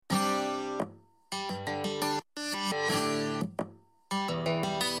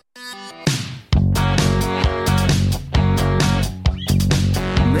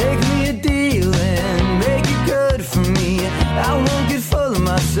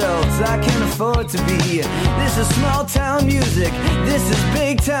results I can afford to be. This is small town music, this is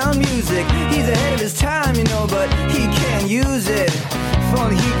big town music. He's ahead of his time, you know, but he can't use it. If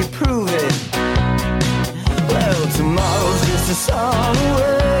only he could prove it. Well, tomorrow's just a song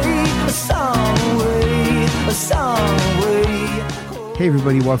away, a song away, a song away. Hey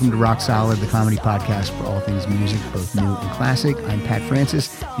everybody, welcome to Rock Solid, the comedy podcast for all things music, both new and classic. I'm Pat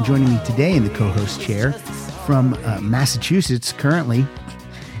Francis, and joining me today in the co-host chair from Massachusetts, currently,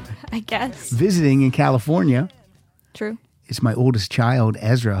 I guess. visiting in California, True. is my oldest child,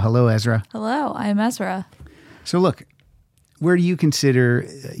 Ezra. Hello, Ezra. Hello, I'm Ezra. So look, where do you consider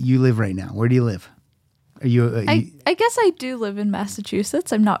you live right now? Where do you live? Are you? I guess I do live in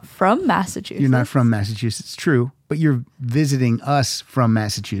Massachusetts. I'm not from Massachusetts. You're not from Massachusetts, true, but you're visiting us from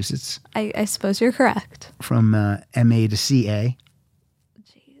Massachusetts. I suppose you're correct. From MA to CA.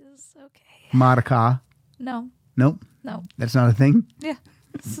 Jeez, okay. Monica. No, Nope, no. that's not a thing. Yeah,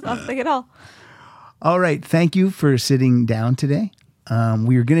 it's nothing at all. All right. Thank you for sitting down today.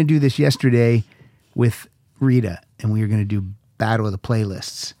 We were going to do this yesterday with Rita, and we were going to do Battle of the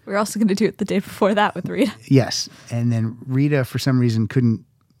Playlists. We're also going to do it the day before that with Rita. Yes. And then Rita, for some reason, couldn't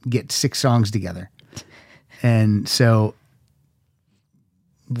get 6 songs together. And so,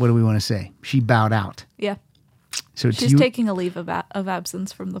 what do we want to say? She bowed out. Yeah. So it's She's you. taking a leave of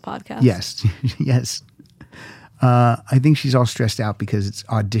absence from the podcast. Yes. Yes. I think she's all stressed out because its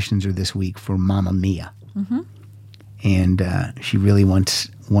auditions are this week for Mamma Mia. Mm-hmm. And she really wants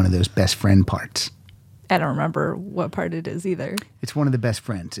one of those best friend parts. I don't remember what part it is either. It's one of the best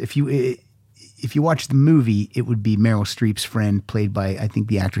friends. If you watch the movie, it would be Meryl Streep's friend, played by, I think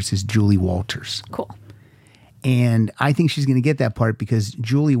the actress is Julie Walters. Cool. And I think she's going to get that part because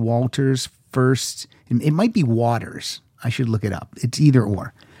Julie Walters first, it might be Waters. I should look it up. It's either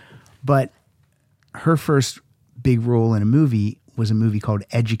or. But her first big role in a movie was a movie called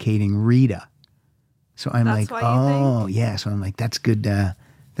Educating Rita. So I'm That's like, why you oh, yeah. So I'm like, that's good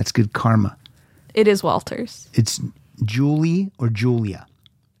karma. It is Walters. It's Julie or Julia?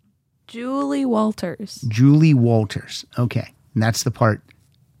 Julie Walters. Julie Walters. Okay. And that's the part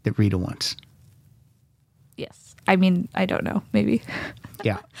that Rita wants. Yes. I mean, I don't know. Maybe.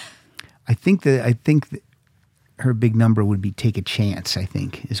 Yeah. I think that her big number would be Take a Chance, I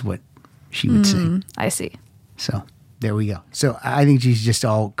think, is what she would say. I see. So there we go. So I think she's just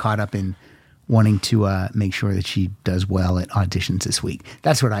all caught up in wanting to make sure that she does well at auditions this week.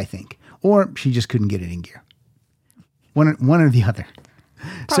 That's what I think. Or she just couldn't get it in gear. One or the other.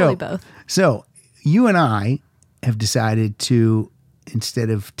 Probably both. So you and I have decided to,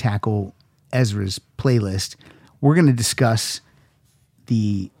 instead of tackle Ezra's playlist, we're going to discuss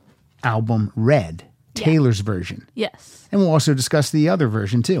the album Red, Taylor's version. Yes. And we'll also discuss the other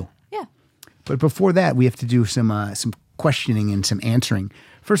version too. Yeah. But before that, we have to do some questioning and some answering.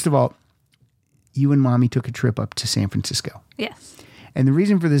 First of all, you and Mommy took a trip up to San Francisco. Yes. And the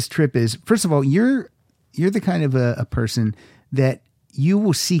reason for this trip is, first of all, you're the kind of a person that you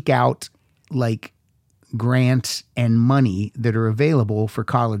will seek out like grants and money that are available for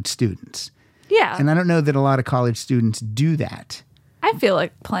college students. Yeah. And I don't know that a lot of college students do that. I feel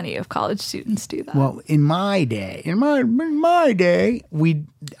like plenty of college students do that. Well, in my day, I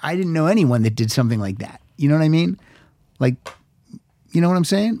didn't know anyone that did something like that. You know what I mean? Like, you know what I'm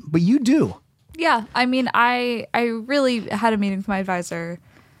saying? But you do. Yeah, I mean, I really had a meeting with my advisor,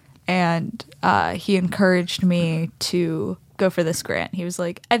 and he encouraged me to go for this grant. He was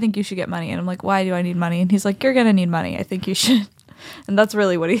like, I think you should get money. And I'm like, why do I need money? And he's like, you're going to need money. I think you should. And that's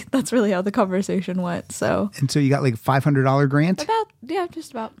really how the conversation went. So you got like a $500 grant? Just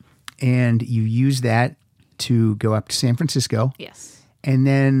about. And you use that to go up to San Francisco. Yes. And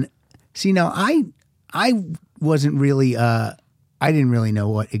then, see, now I wasn't really... I didn't really know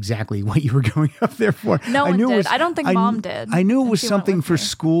what you were going up there for. No one did. I don't think Mom did. I knew it was She went something with for me.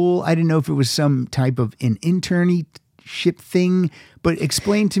 school. I didn't know if it was some type of an internship thing. But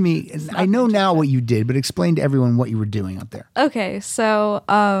explain to me. I know now what you did, but explain to everyone what you were doing up there. Okay, so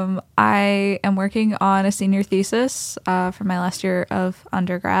I am working on a senior thesis for my last year of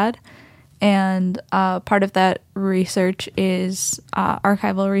undergrad. And part of that research is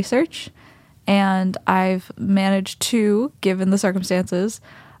archival research. And I've managed to, given the circumstances,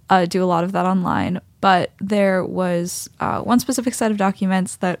 do a lot of that online. But there was one specific set of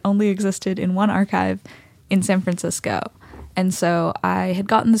documents that only existed in one archive in San Francisco. And so I had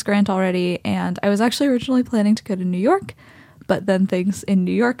gotten this grant already, and I was actually originally planning to go to New York, but then things in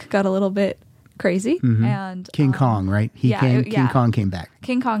New York got a little bit crazy. Mm-hmm. And King Kong, right? King Kong came back.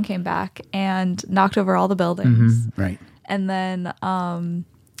 King Kong came back and knocked over all the buildings. Mm-hmm. Right. And then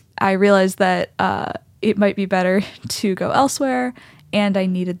I realized that it might be better to go elsewhere. and I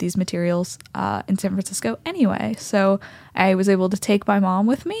needed these materials in San Francisco anyway. So I was able to take my mom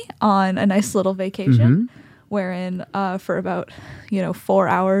with me on a nice little vacation, wherein for about 4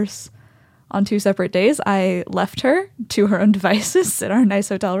 hours on 2 separate days, I left her to her own devices in our nice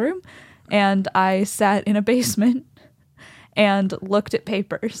hotel room, and I sat in a basement and looked at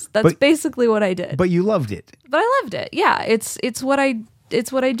papers. That's basically what I did. But you loved it. But I loved it. Yeah, it's what I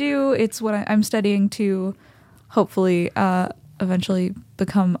do. It's what I'm studying to hopefully eventually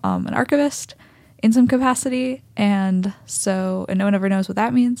become an archivist in some capacity. And no one ever knows what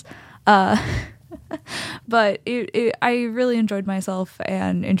that means. But I really enjoyed myself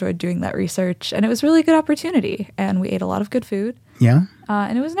and enjoyed doing that research. And it was really a good opportunity. And we ate a lot of good food. Yeah.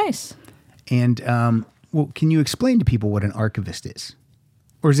 And it was nice. And can you explain to people what an archivist is?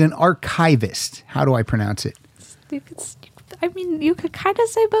 Or is it an archivist? How do I pronounce it? You could kind of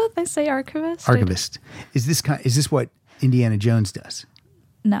say both. I say archivist. Archivist. Is this what Indiana Jones does?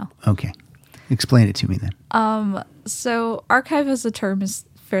 No. Okay. Explain it to me then. So archive as a term is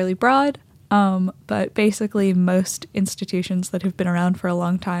fairly broad, but basically most institutions that have been around for a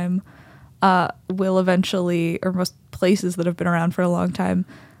long time will eventually, or most places that have been around for a long time,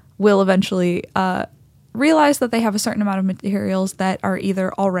 will eventually realize that they have a certain amount of materials that are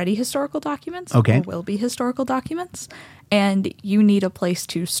either already historical documents or will be historical documents, and you need a place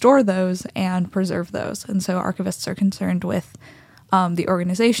to store those and preserve those. And so archivists are concerned with the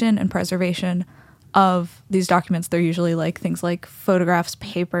organization and preservation of these documents. They're usually like things like photographs,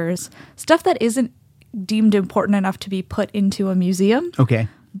 papers, stuff that isn't deemed important enough to be put into a museum,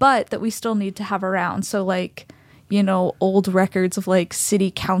 but that we still need to have around. So like, old records of like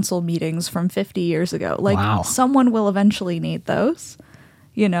city council meetings from 50 years ago. Like someone will eventually need those.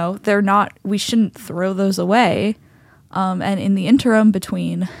 We shouldn't throw those away. And in the interim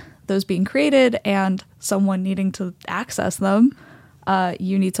between those being created and someone needing to access them,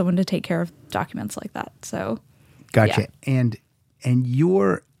 you need someone to take care of documents like that. So, gotcha. Yeah. And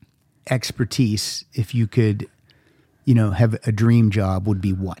your expertise, if you could, have a dream job, would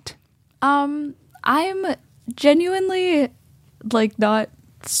be what? I'm genuinely not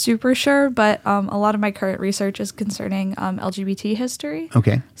super sure, but a lot of my current research is concerning LGBT history.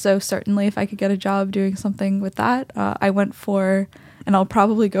 Okay. So certainly if I could get a job doing something with that, I went for, and I'll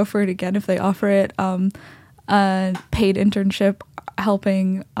probably go for it again if they offer it, a paid internship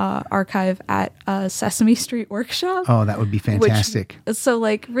helping archive at a Sesame Street workshop. Oh, that would be fantastic.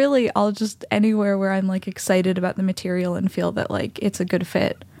 Really I'll just anywhere where I'm excited about the material and feel that it's a good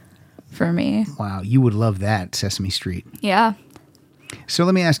fit for me. Wow, you would love that, Sesame Street. Yeah. So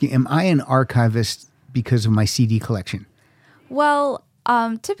let me ask you, am I an archivist because of my CD collection? Well,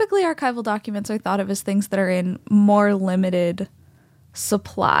 typically archival documents are thought of as things that are in more limited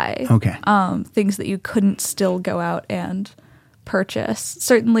supply. Okay. Things that you couldn't still go out and purchase.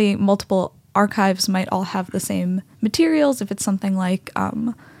 Certainly multiple archives might all have the same materials if it's something like,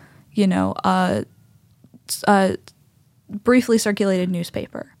 briefly circulated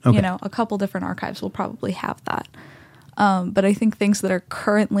newspaper. Okay. A couple different archives will probably have that. But I think things that are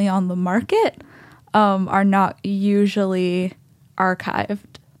currently on the market are not usually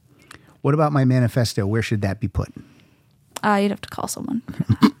archived. What about my manifesto? Where should that be put? You'd have to call someone.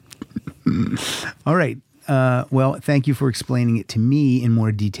 All right. Well, thank you for explaining it to me in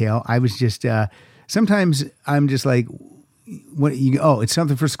more detail. I was just, sometimes I'm just like, it's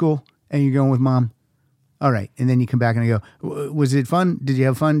something for school and you're going with mom. All right. And then you come back and I go, was it fun? Did you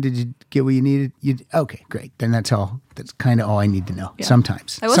have fun? Did you get what you needed? Okay, great. Then that's all. That's kind of all I need to know. Yeah.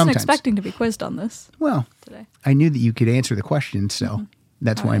 Sometimes. I wasn't expecting to be quizzed on this. Well, today. I knew that you could answer the question, so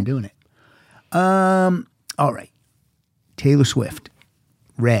that's why I'm doing it. All right. Taylor Swift,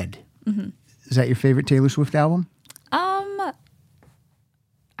 Red. Mm-hmm. Is that your favorite Taylor Swift album? I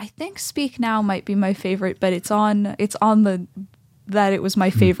think Speak Now might be my favorite, but it's on that it was my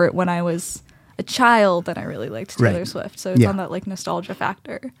favorite when I was a child and I really liked Taylor Swift. So it's on that nostalgia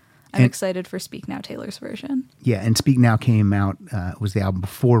factor. I'm excited for Speak Now Taylor's version. Yeah, and Speak Now came out, was the album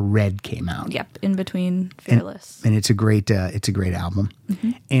before Red came out. Yep, in between Fearless. And it's a great album.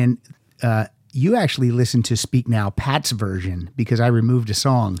 Mm-hmm. And you actually listened to Speak Now Pat's version because I removed a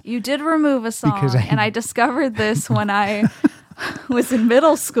song. You did remove a song, and I discovered this when I was in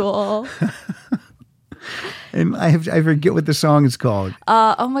middle school. And I forget what the song is called.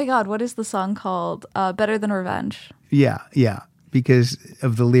 Oh my God, what is the song called? Better Than Revenge. Yeah, because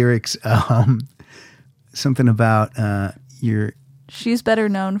of the lyrics, something about She's better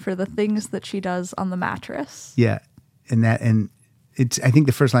known for the things that she does on the mattress. Yeah, and it's, I think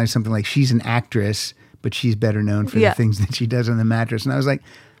the first line is something like, she's an actress, but she's better known for the things that she does on the mattress. And I was like,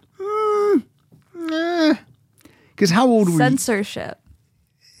 because how old were you? Censorship.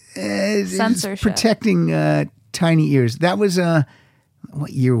 It's Censorship. protecting tiny ears. That was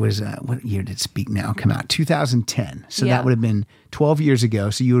what year did Speak Now come out? 2010. So Yeah. that would have been 12 years ago.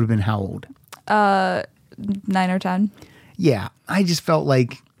 So you would have been how old? 9 or 10. Yeah. I just felt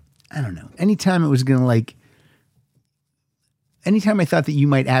like, I don't know, anytime I thought that you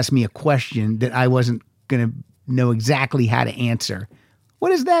might ask me a question that I wasn't going to know exactly how to answer.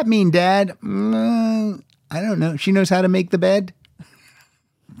 What does that mean, Dad? I don't know. She knows how to make the bed.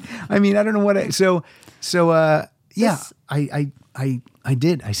 I mean, I don't know what I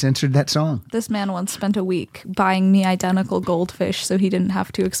did. I censored that song. This man once spent a week buying me identical goldfish so he didn't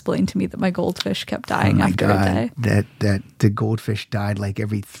have to explain to me that my goldfish kept dying after a day. That the goldfish died like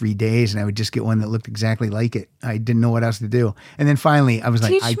every 3 days, and I would just get one that looked exactly like it. I didn't know what else to do. And then finally, I was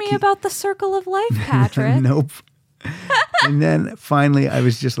like, Teach me about the circle of life, Patrick. Nope. And then finally, I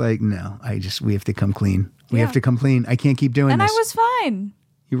was just like, no, we have to come clean. We have to come clean. I can't keep doing And this. I was fine.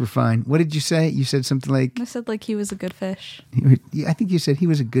 You were fine. What did you say? You said something like, I said like he was a good fish. I think you said he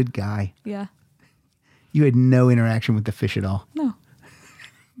was a good guy. Yeah. You had no interaction with the fish at all. No.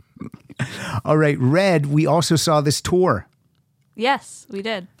 All right, Red, we also saw this tour. Yes, we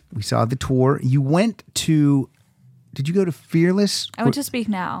did. We saw the tour. Did you go to Fearless? I went to Speak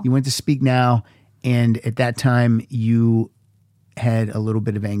Now. You went to Speak Now, and at that time you had a little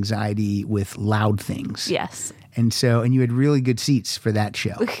bit of anxiety with loud things. Yes. And you had really good seats for that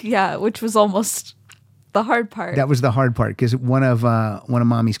show. Yeah, which was almost the hard part. That was the hard part because one of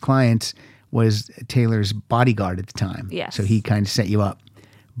Mommy's clients was Taylor's bodyguard at the time. Yes. So he kind of set you up,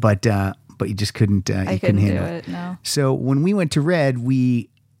 but you just couldn't. I couldn't handle do it. No. So when we went to Red,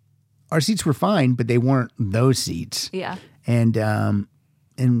 our seats were fine, but they weren't those seats. Yeah. And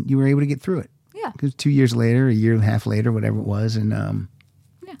you were able to get through it. Yeah. Because 2 years later, a year and a half later, whatever it was, and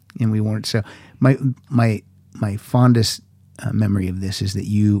we weren't. So my fondest memory of this is that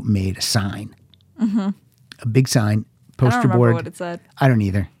you made a sign, a big sign, poster I don't board. remember what it said. I don't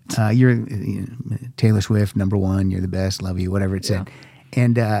either. You're Taylor Swift, #1. You're the best. Love you. Whatever it said.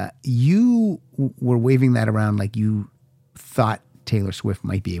 And you were waving that around like you thought Taylor Swift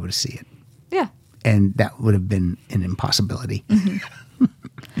might be able to see it. Yeah. And that would have been an impossibility.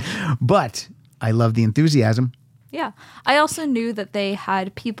 But I love the enthusiasm. Yeah. I also knew that they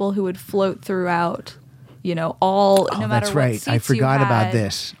had people who would float throughout, no matter That's what right. seats I forgot you about had,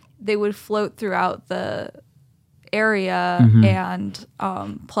 this. They would float throughout the area and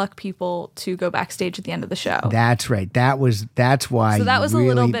pluck people to go backstage at the end of the show. That's right. That's why. So that was a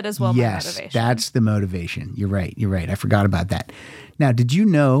little bit as well my Yes, motivation. that's the motivation. You're right. I forgot about that. Now, did you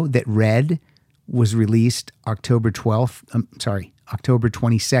know that Red was released October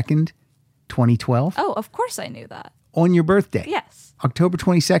 22nd, 2012? Oh, of course I knew that. On your birthday. Yes. October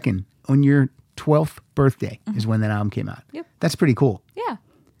 22nd, on your 12th birthday is when that album came out. Yep. That's pretty cool. Yeah.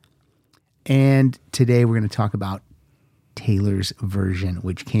 And today we're going to talk about Taylor's version,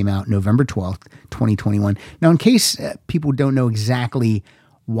 which came out November 12th, 2021. Now, in case people don't know exactly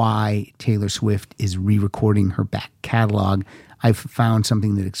why Taylor Swift is re-recording her back catalog, I've found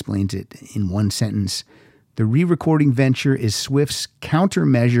something that explains it in one sentence. The re-recording venture is Swift's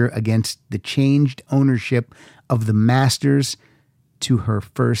countermeasure against the changed ownership of the masters to her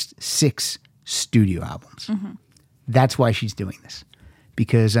first 6 studio albums. That's why she's doing this.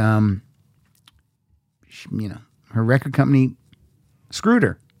 Because, her record company screwed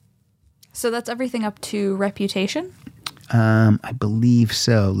her. So that's everything up to Reputation? I believe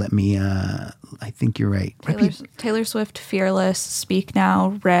so. Let me, I think you're right. Taylor Swift, Fearless, Speak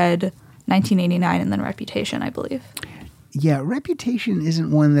Now, Red, 1989, and then Reputation, I believe. Yeah, Reputation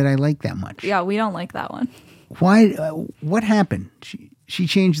isn't one that I like that much. Yeah, we don't like that one. Why? What happened? She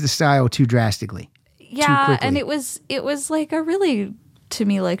changed the style too drastically. Yeah, quickly. and it was like a really, to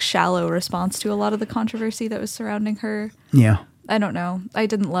me, like shallow response to a lot of the controversy that was surrounding her. Yeah. I don't know. I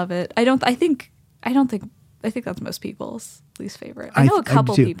didn't love it. I think that's most people's least favorite. I know a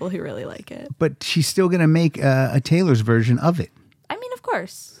couple people who really like it. But she's still going to make a Taylor's version of it. I mean, of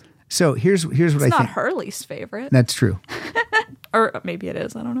course. So here's what I think. It's not her least favorite. That's true. Or maybe it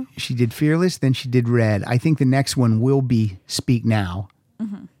is. I don't know. She did Fearless, then she did Red. I think the next one will be Speak Now.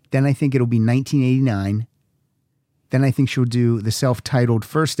 Then I think it'll be 1989. Then I think she'll do the self-titled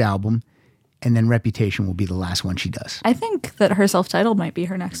first album, and then Reputation will be the last one she does. I think that her self-titled might be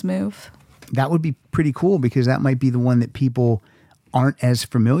her next move. That would be pretty cool because that might be the one that people aren't as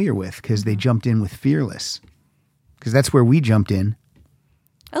familiar with because they jumped in with Fearless. Because that's where we jumped in.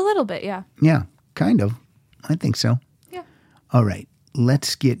 A little bit, yeah. Yeah, kind of. I think so. Yeah. All right,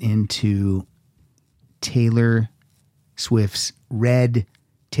 let's get into Taylor Swift's Red,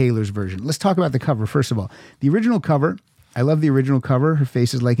 Taylor's version. Let's talk about the cover first of all. The original cover I love the original cover. Her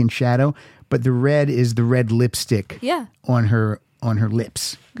face is like in shadow, but the red is the red lipstick Yeah. on her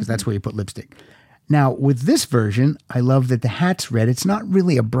lips, because that's where you put lipstick. Now, with this version, I love that the hat's red. It's not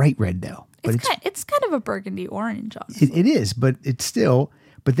really a bright red, though. But It's kind of a burgundy orange, honestly. it is, but it's still...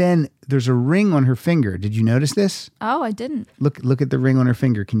 But then there's a ring on her finger. Did you notice this? Oh, I didn't. Look at the ring on her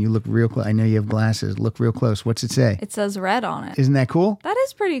finger. Can you look real close? I know you have glasses. Look real close. What's it say? It says red on it. Isn't that cool? That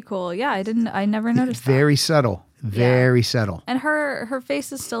is pretty cool. Yeah, I never noticed that. Very subtle. Very subtle. And her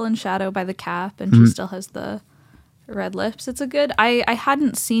face is still in shadow by the cap, and Mm-hmm. she still has the red lips. It's a good... I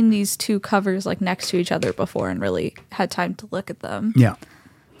hadn't seen these two covers like next to each other before and really had time to look at them. Yeah.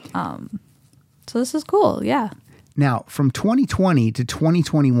 So this is cool. Yeah. Now, from 2020 to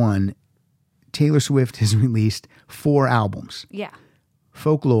 2021, Taylor Swift has released 4 albums. Yeah.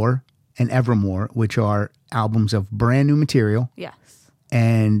 Folklore and Evermore, which are albums of brand new material, Yes.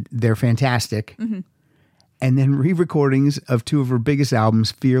 and they're fantastic. And then re-recordings of 2 of her biggest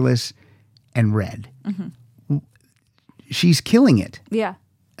albums, Fearless and Red. She's killing it. Yeah.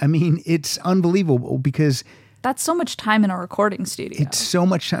 I mean, it's unbelievable because That's so much time in a recording studio. it's so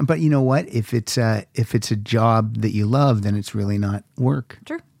much time. But you know what? If it's a job that you love, then it's really not work,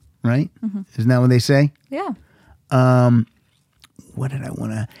 True. right? Isn't that what they say? Yeah. What did I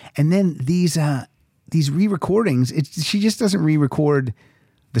want to? And then these re-recordings, she just doesn't re-record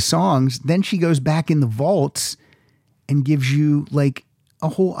the songs. Then she goes back in the vaults and gives you like a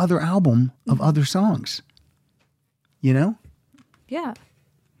whole other album of other songs. You know? Yeah.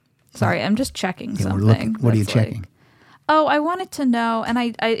 Sorry, I'm just checking Yeah, we're something. looking. What are you that's like- checking? Oh, I wanted to know, and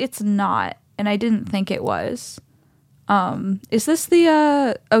I it's not, and I didn't think it was. Is this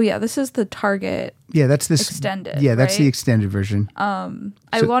the? Oh yeah, this is the Target. Yeah, that's this Extended, Yeah, that's the right? extended version.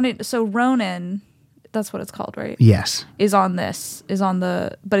 I wanted so Ronin, that's what it's called, right? Yes. Is on this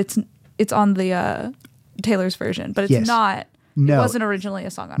but it's on the Taylor's version, but it's Yes. not. No. It wasn't originally a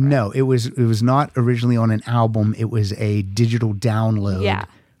song on Red. No, it was not originally on an album. It was a digital download Yeah.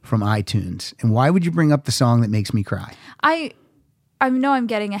 from iTunes. And why would you bring up the song that makes me cry? I know I'm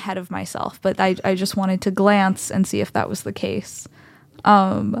getting ahead of myself, but I just wanted to glance and see if that was the case.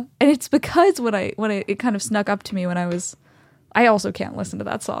 And it's because when it kind of snuck up to me when I also can't listen to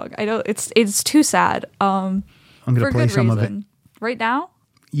that song. I know it's too sad. I'm going For to a play good some reason. of it. Right now?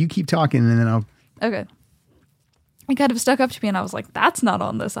 You keep talking and then I'll... Okay. It kind of stuck up to me and I was like, that's not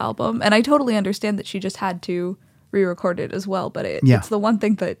on this album. And I totally understand that she just had to re-record it as well, but it's the one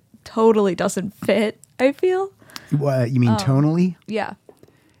thing that totally doesn't fit, I feel. You mean tonally? Yeah.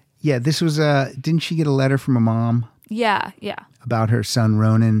 Yeah, this was... didn't she get a letter from her mom Yeah. about her son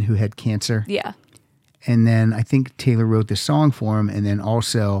Ronan who had cancer? Yeah. And then I think Taylor wrote this song for him, and then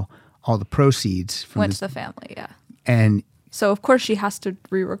also all the proceeds from Went this, to the family, yeah. and So of course she has to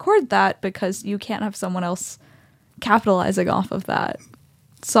re-record that because you can't have someone else capitalizing off of that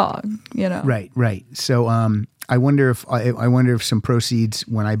song, you know. right. So I wonder if some proceeds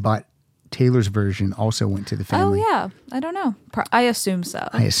when I bought Taylor's version also went to the Oh family. yeah, I don't know. I assume so.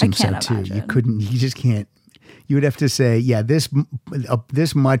 I assume so can't too. imagine. You just can't. You would have to say, yeah, this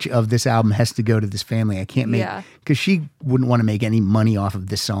much of this album has to go to this family. I can't make, Yeah. because she wouldn't want to make any money off of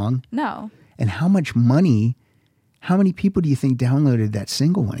this song. No. And how many people do you think downloaded that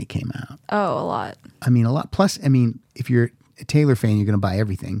single when it came out? Oh, a lot. I mean, a lot. Plus, I mean, if you're a Taylor fan, you're going to buy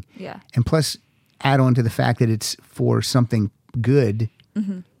everything. Yeah. And plus, add on to the fact that it's for something good.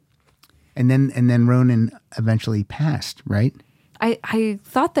 Mm-hmm. And then Ronan eventually passed, right? I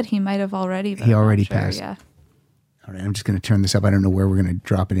thought that he might have already. But He I'm not already sure, passed. Yeah. All right, I'm just going to turn this up. I don't know where we're going to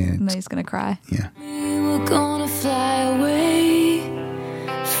drop it in. And then he's gonna cry. Yeah. We were gonna fly away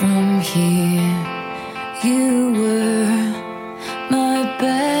from here. You were my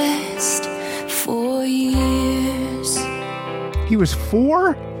best for years. He was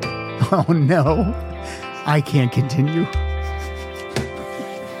 4? Oh, no. I can't continue.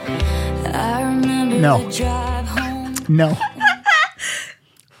 I remember No. the drive home. No.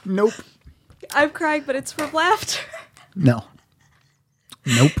 Nope. I'm crying, but it's from laughter. No.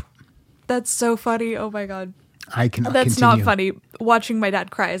 Nope. That's so funny. Oh my god. I cannot That's continue. not funny. Watching my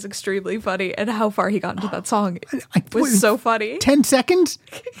dad cry is extremely funny, and how far he got into that song I- was so funny. 10 seconds?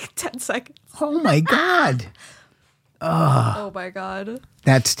 10 seconds. Oh, my God. Oh my god.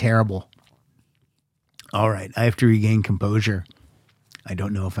 That's terrible. All right. I have to regain composure. I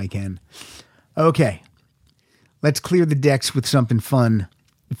don't know if I can. Okay. Let's clear the decks with something fun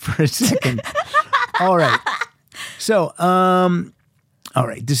for a second. All right. So, all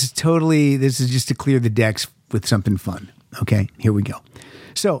right. This is just to clear the decks with something fun. Okay. Here we go.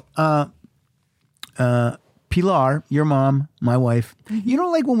 So, Pilar, your mom, my wife, you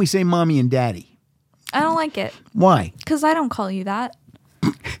don't like when we say mommy and daddy. I don't like it Why? because I don't call you that.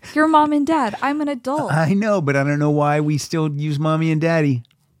 You're mom and dad. I'm an adult. I know, but I don't know why we still use mommy and daddy.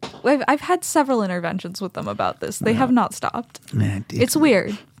 I've had several interventions with them about this. They have not stopped. Nah, It's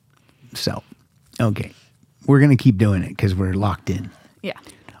weird. So, okay. We're going to keep doing it because we're locked in. Yeah.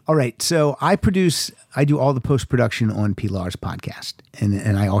 All right. So I do all the post-production on Pilar's podcast.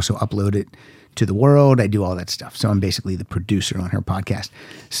 And I also upload it to the world. I do all that stuff. So I'm basically the producer on her podcast.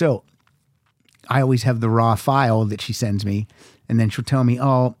 So I always have the raw file that she sends me. And then she'll tell me,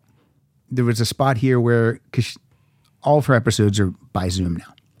 oh, there was a spot here where, because all of her episodes are by Zoom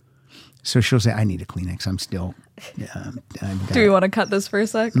now. So she'll say, I need a Kleenex. I'm still. Do you want to cut this for a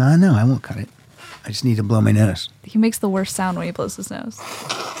sec? No, I won't cut it. I just need to blow my nose. He makes the worst sound when he blows his nose.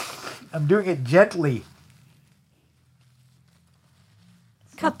 I'm doing it gently.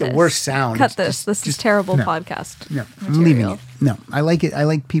 Cut The this. worst sound. Cut It's this. just- This is terrible no. podcast. No, I'm material. leaving it. No, I like it. I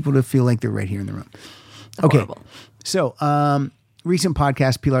like people to feel like they're right here in the room. Okay. Horrible. So, recent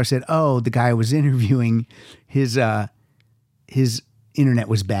podcast, Pilar said, oh, the guy I was interviewing, his internet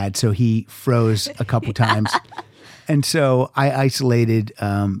was bad, so he froze a couple times. And so I isolated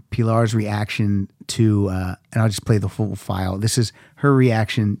Pilar's reaction to, and I'll just play the full file. This is her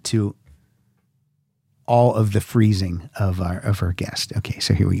reaction to all of the freezing of her guest. Okay,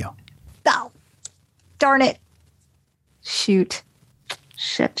 so here we go. Oh, darn it. Shoot.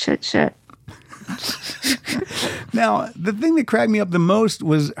 Shit. Now, the thing that cracked me up the most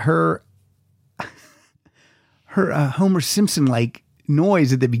was her Homer Simpson-like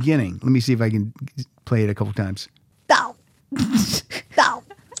noise at the beginning. Let me see if I can play it a couple times. Oh.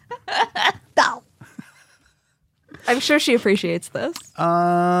 I'm sure she appreciates this.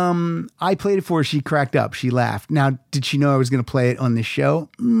 I played it for her. She cracked up. She laughed. Now, did she know I was going to play it on this show?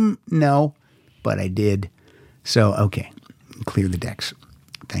 No, but I did. So, okay. Clear the decks.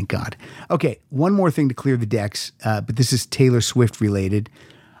 Thank God. Okay, one more thing to clear the decks, but this is Taylor Swift related.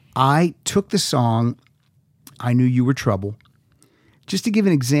 I took the song I Knew You Were Trouble just to give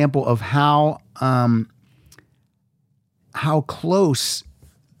an example of how close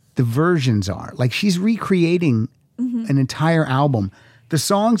the versions are. Like, she's recreating an entire album. The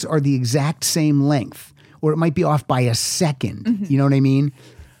songs are the exact same length, or it might be off by a second. You know what I mean?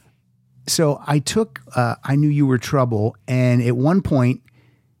 So I took I Knew You Were Trouble, and at one point,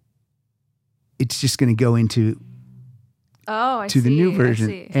 it's just going to go into the new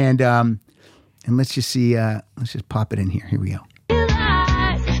version. And let's just see, let's just pop it in here. Here we go.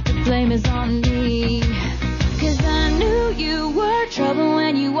 The blame is on me, 'cause I knew you were trouble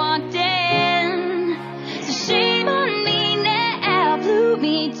when you walked in. So shame on me now, blew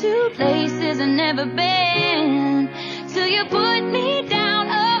me to places I've never been. Till you put me down,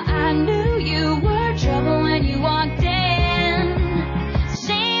 oh, I knew you were trouble when you walked in. So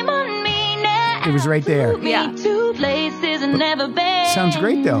shame on me now. It was right there. Blew me Yeah. to places I've never been. Sounds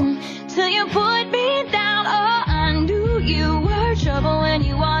great, though. Till you put me down, oh, I knew you were trouble when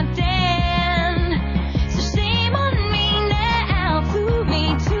you walked in. So shame on me now, flew me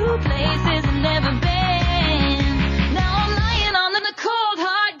to places I've never been. Now I'm lying on the cold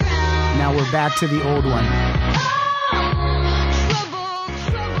hard ground. Now we're back to the old one. Oh,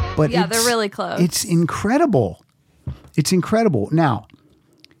 trouble. But Yeah, it's- they're really close. It's incredible. It's incredible. Now,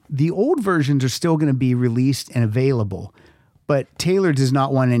 the old versions are still going to be released and available, but Taylor does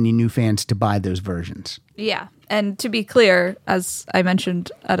not want any new fans to buy those versions. Yeah. And to be clear, as I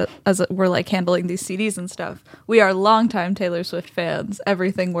mentioned, we're like handling these CDs and stuff, we are longtime Taylor Swift fans.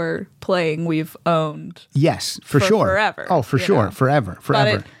 Everything we're playing, we've owned. Yes, for sure. Forever. Oh, for you sure. know? Forever.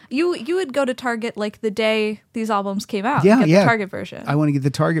 But you would go to Target like the day these albums came out. Yeah, get yeah. the Target version. I want to get the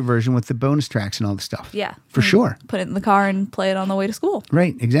Target version with the bonus tracks and all the stuff. Yeah. For And sure. Put it in the car and play it on the way to school.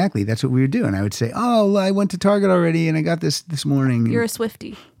 Right, exactly. That's what we would do. And I would say, oh, I went to Target already and I got this morning. You're a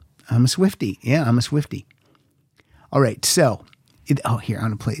Swiftie. I'm a Swiftie. Yeah, I'm a Swiftie. All right, so, here, I'm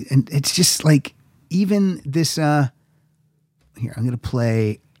going to play. And it's just like, even this, here, I'm going to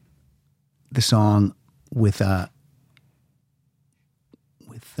play the song with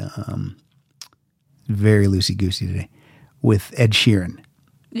very loosey-goosey today, with Ed Sheeran.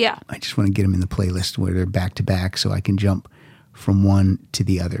 Yeah. I just want to get them in the playlist where they're back-to-back so I can jump from one to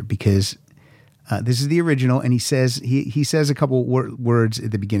the other, because this is the original, and he says a couple words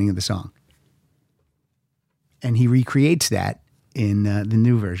at the beginning of the song. And he recreates that in the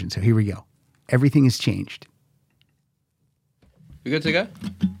new version. So here we go. Everything has changed. We good to go?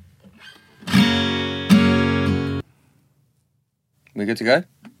 We good to go?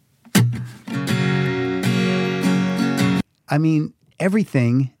 I mean,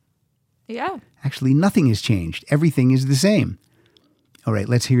 everything, Yeah. actually nothing has changed. Everything is the same. All right,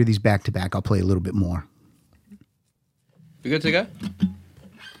 let's hear these back to back. I'll play a little bit more. We good to go?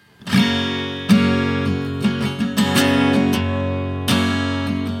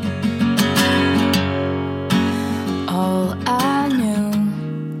 All I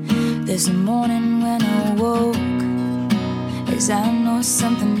knew this morning when I woke is I know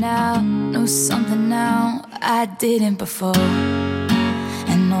something now I didn't before.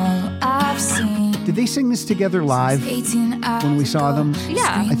 And all I've seen. Did they sing this together live when we saw them?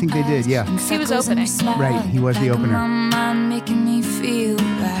 Yeah. I think they did, yeah. He was opening. Right, he was the opener. Making me feel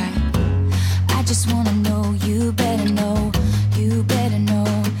right. I just want to know, you better know, you better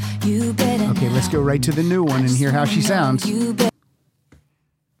know, you better know. Okay, let's go right to the new one and hear how she sounds. We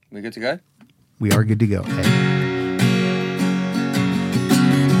good to go? We are good to go. Hey.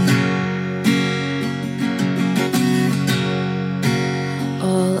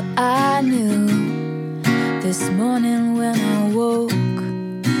 All I knew this morning when I woke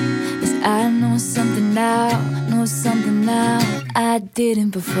is I know something now I didn't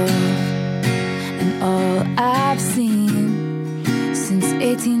before. And all I've seen since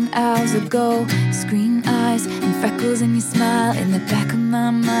 18 hours ago is green eyes and freckles and your smile in the back of my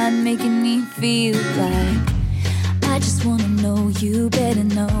mind, making me feel like I just wanna know, you better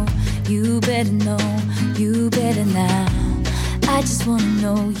know, you better know, you better now. I just wanna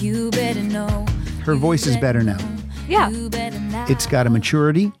know, you better know. Her voice is better now. Yeah. It's got a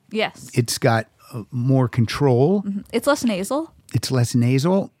maturity. Yes. It's got more control. It's less nasal. It's less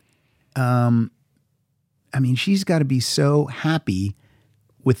nasal. I mean, she's got to be so happy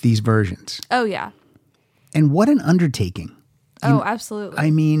with these versions. Oh, yeah. And what an undertaking. Oh, absolutely.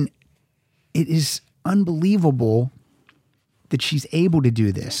 I mean, it is unbelievable that she's able to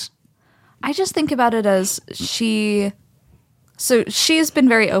do this. I just think about it as she has been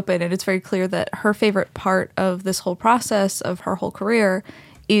very open, and it's very clear that her favorite part of this whole process of her whole career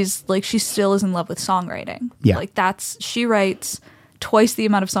is like she still is in love with songwriting. Yeah. Like she writes twice the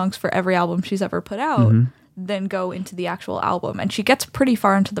amount of songs for every album she's ever put out than go into the actual album. And she gets pretty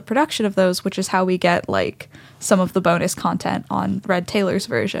far into the production of those, which is how we get like some of the bonus content on Red Taylor's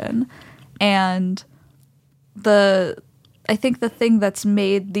version. And I think the thing that's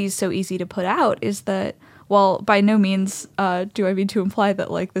made these so easy to put out is that, well, by no means do I mean to imply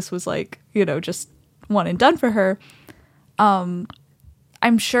that like this was like, you know, just one and done for her.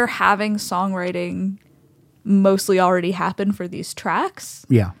 I'm sure having songwriting mostly already happened for these tracks.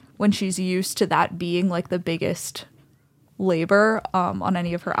 Yeah. When she's used to that being like the biggest labor on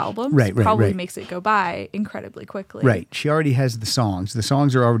any of her albums. Right, probably makes it go by incredibly quickly. Right. She already has the songs. The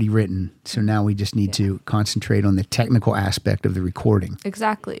songs are already written. So now we just need to concentrate on the technical aspect of the recording.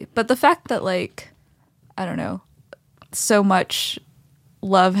 Exactly. But the fact that like, I don't know, so much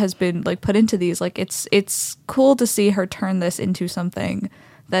love has been like put into these, like it's cool to see her turn this into something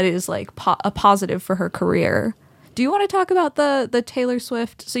that is like a positive for her career. Do you want to talk about the Taylor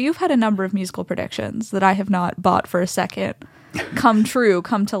Swift? So you've had a number of musical predictions that I have not bought for a second come true,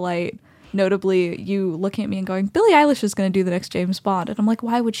 come to light. Notably, you looking at me and going, Billie Eilish is going to do the next James Bond. And I'm like,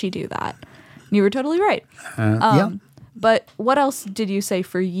 why would she do that? And you were totally right. Yeah. But what else did you say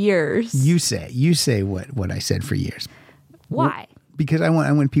for years? You say what I said for years. Why? Because I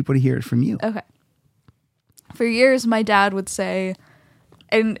want people to hear it from you. Okay. For years, my dad would say,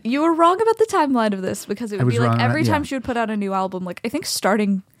 and you were wrong about the timeline of this, because it would be like every time she would put out a new album, like I think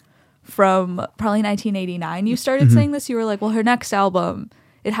starting from probably 1989, you started saying this. You were like, well, her next album,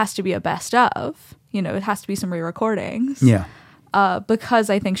 it has to be a best of. You know, it has to be some re-recordings. Yeah. Because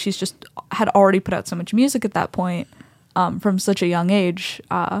I think she's just had already put out so much music at that point from such a young age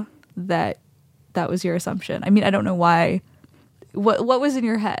that was your assumption. I mean, I don't know why. What was in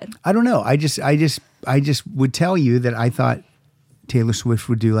your head? I don't know. I just would tell you that I thought Taylor Swift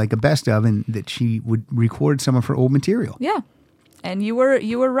would do like a best of, and that she would record some of her old material. Yeah. And you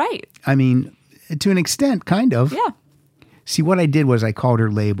were right. I mean, to an extent, kind of. Yeah. See, what I did was I called her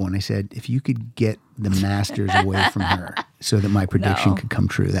label and I said, if you could get the masters away from her so that my prediction could come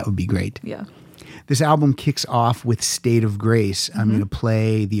true, that would be great. Yeah. This album kicks off with State of Grace. I'm going to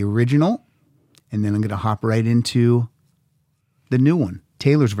play the original, and then I'm going to hop right into the new one,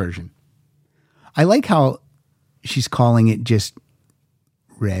 Taylor's version. I like how she's calling it just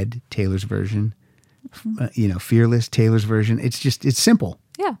Red, Taylor's version. Fearless, Taylor's version. It's simple.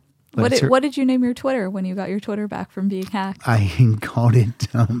 Yeah. But What did you name your Twitter when you got your Twitter back from being hacked? I called it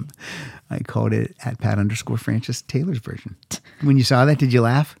at Pat_Francis Taylor's version. When you saw that, did you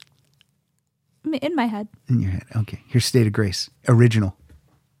laugh? In my head. In your head. Okay. Here's State of Grace, original.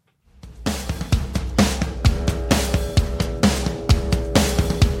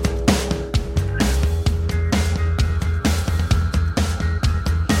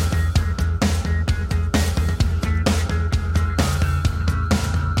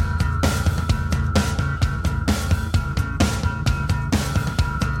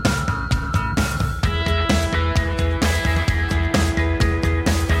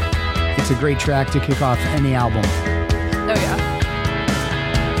 great track to kick off any album. Oh yeah.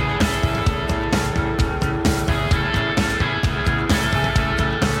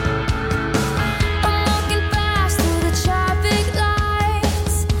 I'm walking fast through the traffic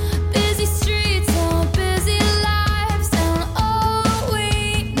lights, busy streets and busy lives, and all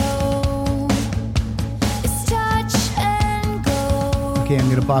we know is touch and go. Okay, I'm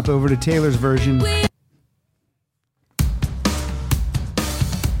going to pop over to Taylor's version.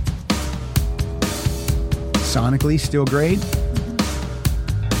 Sonically, still great.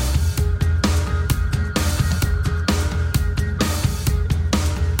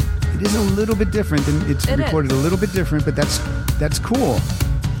 It is a little bit different than it's It recorded is. a little bit different, but that's cool.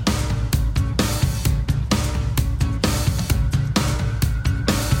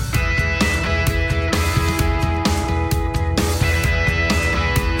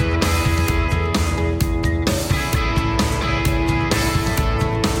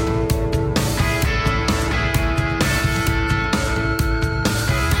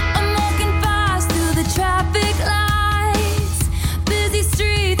 I'm walking fast through the traffic lights, busy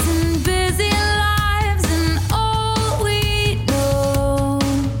streets and busy lives, and all we know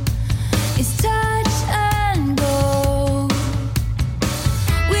is touch and go.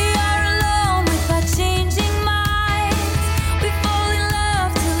 We are alone with our changing minds. We fall in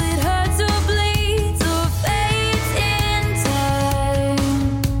love till it hurts or bleeds or fades in time.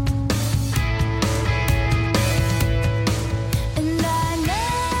 And I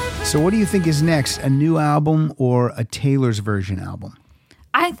never. So what do you think is next? A new album or a Taylor's version album?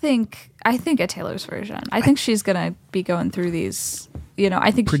 I think a Taylor's version. I think she's gonna be going through these. You know,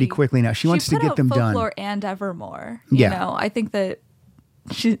 I think Pretty quickly now. She wants to put get out them done. Folklore and Evermore. Yeah. You know, I think that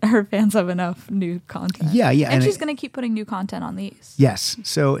her fans have enough new content. Yeah, yeah, and and she's it- gonna keep putting new content on these. Yes.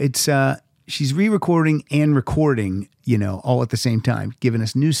 So it's she's re-recording and recording, you know, all at the same time, giving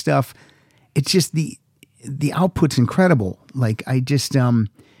us new stuff. It's just the output's incredible. Like I just and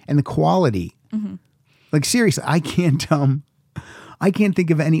the quality. Like seriously, I can't think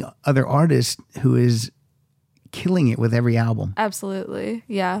of any other artist who is killing it with every album. Absolutely.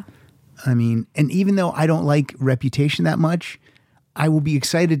 Yeah. I mean, and even though I don't like Reputation that much, I will be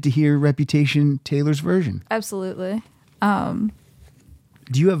excited to hear Reputation Taylor's version. Absolutely. Do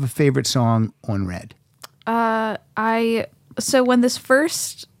you have a favorite song on Red? So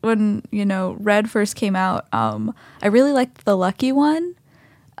when you know Red first came out, I really liked the Lucky One,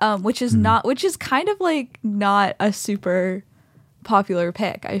 which is kind of like not a super popular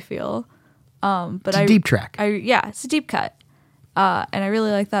pick, I feel. But It's a deep track. It's a deep cut, and I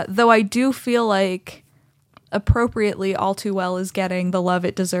really like that. Though I do feel like appropriately, All Too Well is getting the love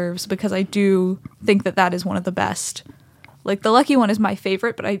it deserves, because I do think that is one of the best. Like the Lucky One is my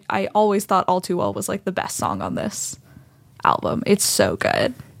favorite, but I always thought All Too Well was like the best song on this album. It's so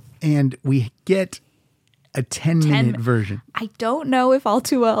good. And we get a 10-minute version. I don't know if All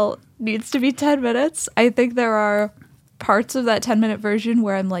Too Well needs to be 10 minutes. I think there are parts of that 10-minute version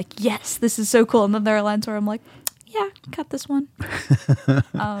where I'm like, yes, this is so cool. And then there are lines where I'm like, yeah, cut this one.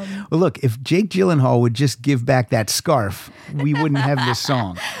 Well, look, if Jake Gyllenhaal would just give back that scarf, we wouldn't have this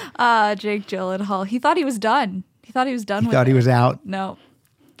song. Jake Gyllenhaal. He thought he was done. He thought he was done He with thought it. he was out. No,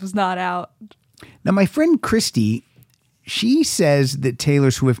 it was not out. Now, my friend Christy, she says that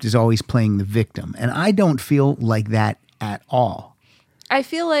Taylor Swift is always playing the victim, and I don't feel like that at all. I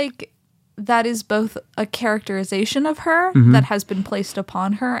feel like that is both a characterization of her Mm-hmm. that has been placed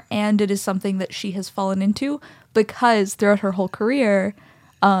upon her, and it is something that she has fallen into, because throughout her whole career,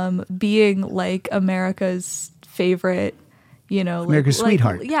 being like America's favorite, you know, America's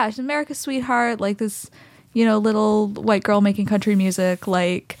sweetheart. Yeah, she's America's sweetheart, like this, you know, little white girl making country music.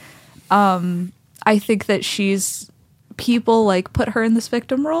 Like, I think that people like put her in this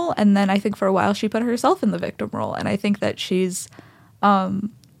victim role, and then I think for a while she put herself in the victim role, and I think that she's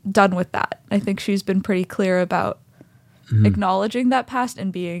done with that. I think she's been pretty clear about acknowledging that past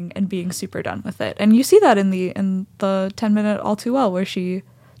and being super done with it. And you see that in the 10-minute All Too Well, where she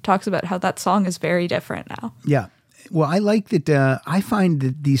talks about how that song is very different now. Yeah. Well, I like that. I find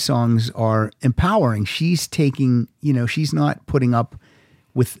that these songs are empowering. She's taking, you know, she's not putting up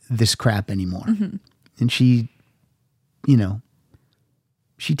with this crap anymore. And she, you know,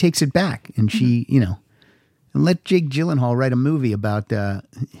 she takes it back, and she, you know, and let Jake Gyllenhaal write a movie about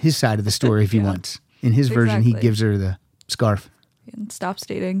his side of the story if he wants. In his version, he Exactly. gives her the scarf. And stops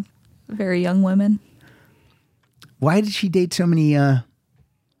dating very young women. Why did she date so many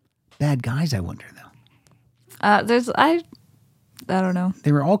bad guys, I wonder, though? I don't know.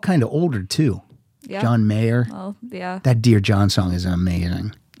 They were all kind of older, too. Yeah. John Mayer. Well, yeah. That Dear John song is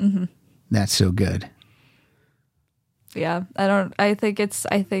amazing. That's so good. Yeah, I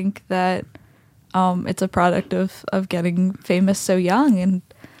think that it's a product of getting famous so young, and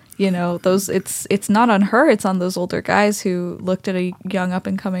it's not on her, it's on those older guys who looked at a young up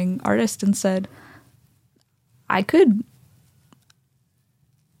and coming artist and said, I could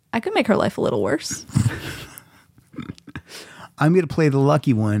make her life a little worse. I'm going to play the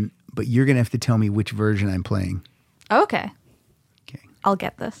lucky one, but you're going to have to tell me which version I'm playing. Okay. Okay. I'll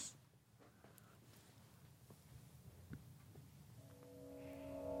get this.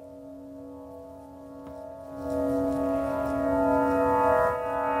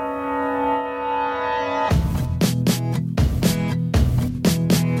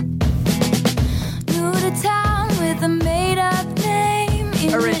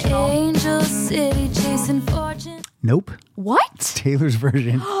 Original. Angel City chasing fortune. Nope. What? Taylor's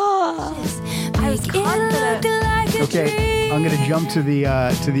version. I was confident. Okay, I'm going to jump to the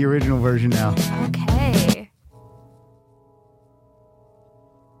original version now. Okay.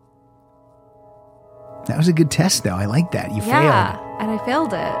 That was a good test, though. I like that. You Yeah, failed. and I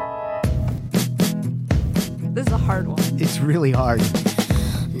failed it. This is a hard one. It's really hard.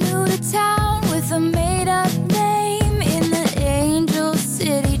 New to town with a made-up name in the Angel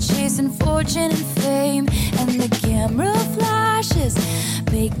City, chasing fortune and fame, and the camera flashes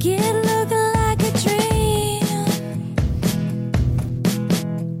make it look like a dream.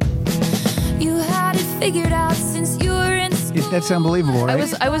 You had it figured out since you were in school. That's unbelievable,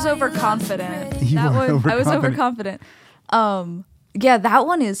 right? I was overconfident. You That were one, I was overconfident. overconfident. Yeah, that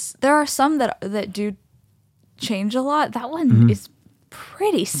one is. There are some that do change a lot. That one is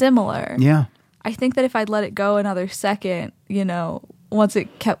pretty similar. Yeah. I think that if I'd let it go another second, once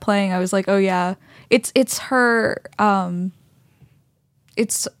it kept playing, I was like, oh yeah, it's her,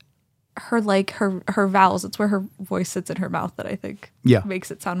 it's her, like her vowels. It's where her voice sits in her mouth that I think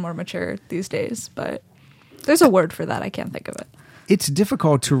makes it sound more mature these days. But there's a word for that. I can't think of it. It's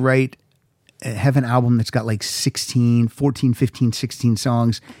difficult to have an album that's got like 14, 15, 16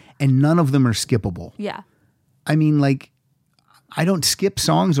 songs, and none of them are skippable. Yeah. I mean, like, I don't skip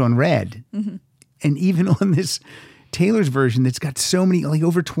songs on Red. Mm-hmm. And even on this Taylor's version that's got so many, like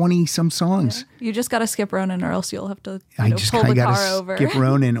over 20 some songs. Yeah. You just got to skip Ronan, or else you'll have to I just pull the got car to over. skip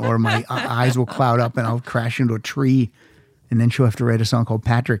Ronan, or my eyes will cloud up and I'll crash into a tree. And then she'll have to write a song called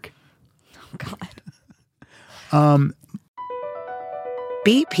Patrick. Oh, God.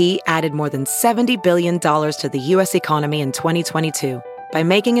 BP added more than $70 billion to the U.S. economy in 2022 by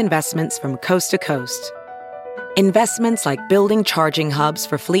making investments from coast to coast. Investments like building charging hubs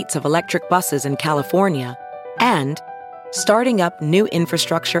for fleets of electric buses in California and starting up new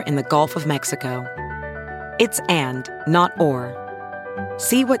infrastructure in the Gulf of Mexico. It's and, not or.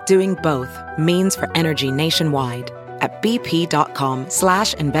 See what doing both means for energy nationwide at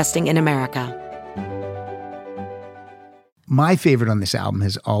bp.com/investing in America. My favorite on this album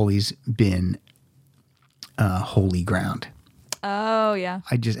has always been Holy Ground. Oh yeah.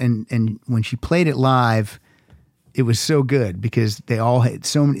 I just and when she played it live, it was so good because they all had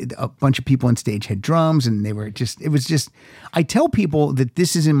a bunch of people on stage had drums, and it was just I tell people that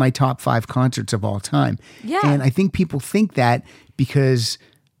this is in my top 5 concerts of all time. Yeah. And I think people think that because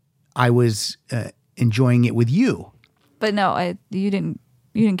I was enjoying it with you. But no, you didn't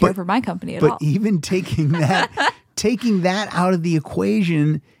care for my company at all. But even taking that out of the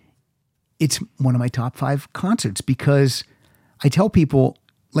equation, it's one of my top 5 concerts because I tell people,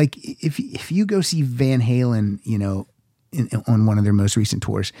 like, if you go see Van Halen, on one of their most recent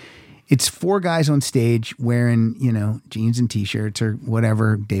tours, it's 4 guys on stage wearing, jeans and t-shirts or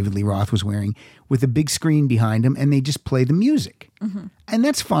whatever David Lee Roth was wearing, with a big screen behind them, and they just play the music. Mm-hmm. And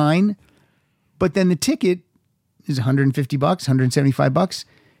that's fine. But then the ticket is $150, $175.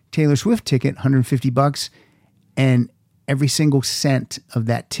 Taylor Swift ticket, $150. And every single cent of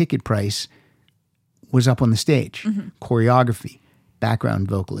that ticket price was up on the stage. Mm-hmm. Choreography, background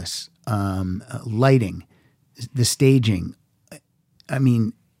vocalists, lighting, the staging. I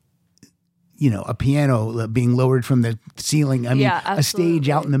mean, a piano being lowered from the ceiling. I mean, a stage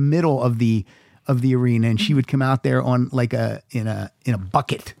out in the middle of the arena, and she would come out there on like in a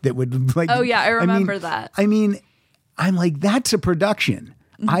bucket that would like. Oh yeah, I remember that. I mean, I'm like, that's a production.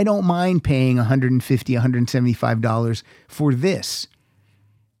 Mm-hmm. I don't mind paying $150, $175 for this.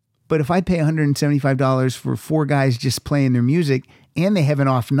 But if I pay $175 for 4 guys just playing their music and they have an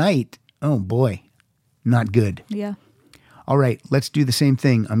off night, oh boy, not good. Yeah. All right, let's do the same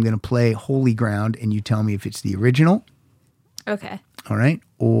thing. I'm going to play Holy Ground, and you tell me if it's the original. Okay. All right.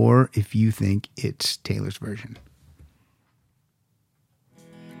 Or if you think it's Taylor's version.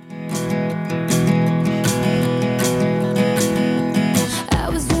 I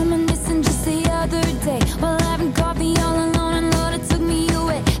was reminiscing just the other day while having coffee on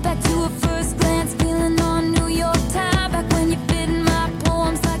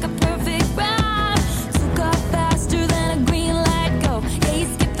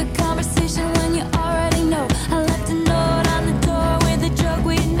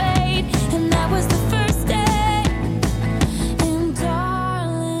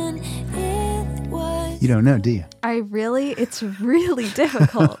You don't know, do you? It's really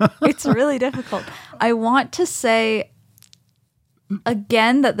difficult. It's really difficult. I want to say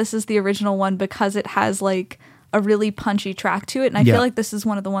again that this is the original one because it has like a really punchy track to it. And I Yeah. feel like this is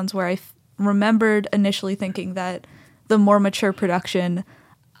one of the ones where I remembered initially thinking that the more mature production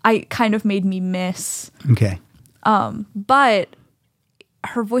I kind of made me miss. Okay. But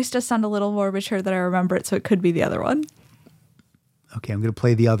her voice does sound a little more mature than I remember it, so it could be the other one. Okay, I'm going to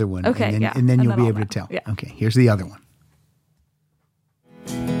play the other one. Okay, and then, yeah. and then And you'll then be I'll able to know. tell. Yeah. Okay, here's the other one.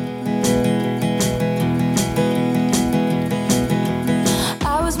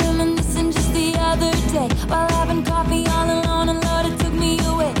 I was reminiscing just the other day while having coffee all alone, and Lord, it took me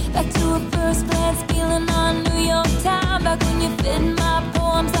away back to a first glance feeling on New York time. Back when you fit my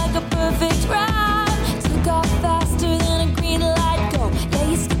poems like a perfect rhyme. Took off faster than a green light go. Yeah,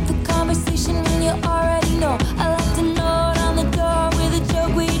 you skipped the conversation when you already know. I left a note on the door with a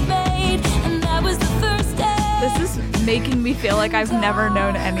joke we'd made, and that was the first day. This is making me feel like I've never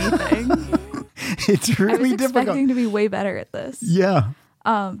known anything. It's I was really expecting difficult. to be way better at this. Yeah.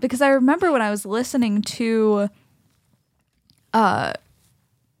 Because I remember when I was listening to and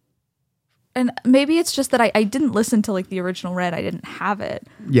maybe it's just that I didn't listen to like the original Red. I didn't have it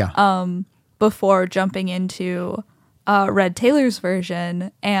Yeah. before jumping into Red Taylor's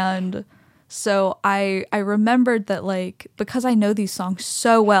version. And so I remembered that like because I know these songs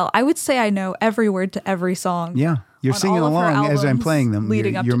so well, I would say I know every word to every song. Yeah. You're on singing all of her along as I'm albums playing them.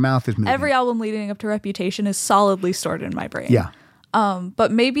 leading Your, up your to- mouth is moving. Every album leading up to Reputation is solidly stored in my brain. Yeah.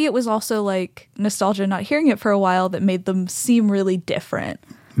 But maybe it was also like nostalgia, not hearing it for a while, that made them seem really different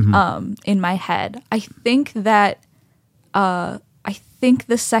in my head. I think that the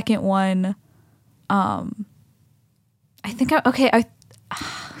second one,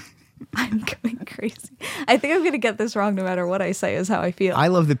 I'm going crazy. I think I'm gonna get this wrong no matter what I say is how I feel. I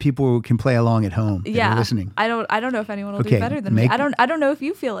love that people can play along at home. that are listening. I don't know if anyone will Okay, do better than me. I don't know if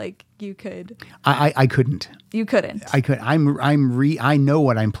you feel like you could. I couldn't. You couldn't. I could. I know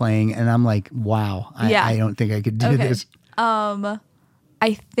what I'm playing, and I'm like, wow. Yeah. I don't think I could do Okay. this.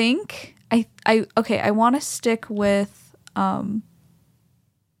 I think I want to stick with I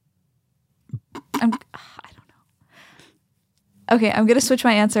don't know. Okay, I'm gonna switch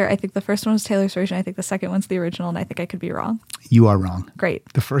my answer. I think the first one was Taylor's version. I think the second one's the original, and I think I could be wrong. You are wrong. Great.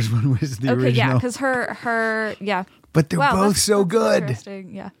 The first one was the Okay, original. yeah, because her yeah. But they're Wow, both so that's good.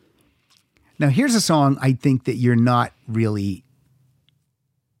 Interesting. Yeah. Now, here's a song I think that you're not really.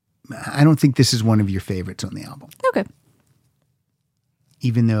 I don't think this is one of your favorites on the album, Okay.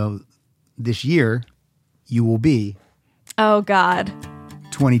 even though this year you will be Oh God.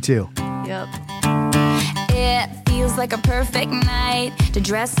 22. Yep. It feels like a perfect night to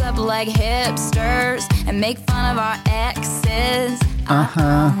dress up like hipsters and make fun of our exes.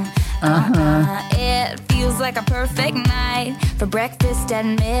 It feels like a perfect night for breakfast at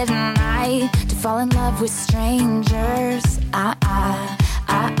midnight to fall in love with strangers.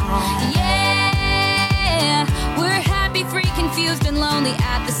 Yeah, we're happy, free, confused, and lonely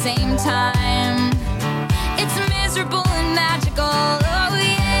at the same time. It's miserable and magical. Oh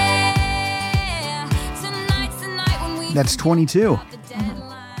yeah. Tonight's the night when we That's 22. the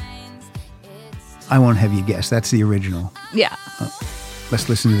deadlines. It's I won't have you guess. That's the original. Yeah. Let's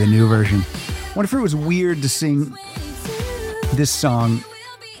listen to the new version. Wonder if it was weird to sing this song.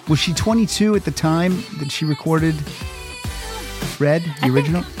 Was she 22 at the time that she recorded Red, the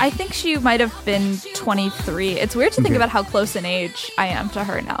original? I think she might have been 23. It's weird to think Okay. about how close in age I am to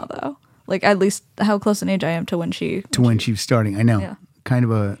her now, though. Like at least how close in age I am to when she. To when she was starting. I know. Yeah. Kind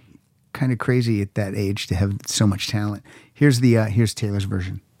of crazy at that age to have so much talent. Here's Taylor's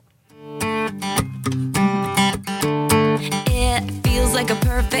version. It feels like a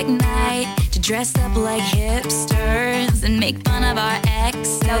perfect night to dress up like hipsters and make fun of our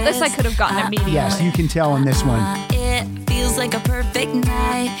exes. Now this I could have gotten immediately. Yes, you can tell on this one. It feels like a perfect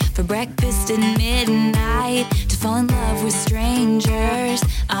night for breakfast at midnight to fall in love with strangers.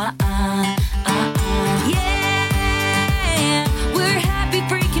 Yeah, we're happy,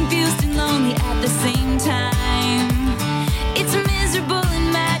 free, confused, and lonely at the same time. It's miserable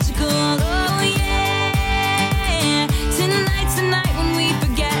and magical. Oh yeah, tonight's the night when we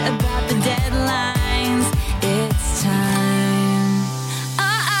forget about the deadlines. It's time.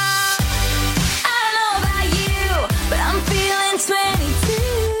 I don't know about you, but I'm feeling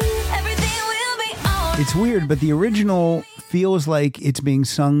 22. Everything will be alright. It's weird, but the original feels like it's being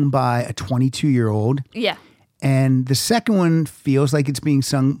sung by a 22-year-old. Yeah. And the second one feels like it's being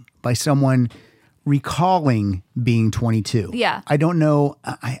sung by someone recalling being 22. Yeah. I don't know.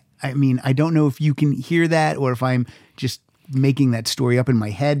 I mean, I don't know if you can hear that or if I'm just making that story up in my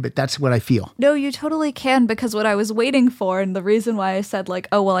head, but that's what I feel. No, you totally can, because what I was waiting for, and the reason why I said like,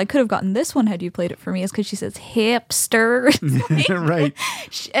 oh, well, I could have gotten this one had you played it for me, is because she says hipster. It's like- Right.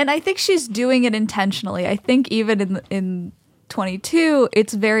 And I think she's doing it intentionally. I think even in 22,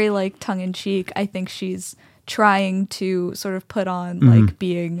 it's very like tongue in cheek. I think she's trying to sort of put on like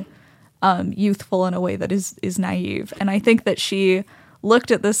being youthful in a way that is naive. And I think that she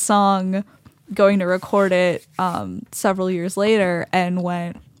looked at this song going to record it several years later and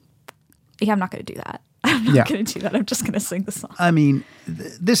went, yeah, I'm not going to do that. I'm not going to do that. I'm just going to sing the song. I mean,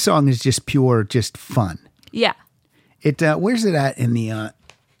 this song is just pure, just fun. Yeah. It where's it at in the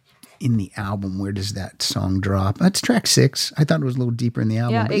album? Where does that song drop? That's track 6. I thought it was a little deeper in the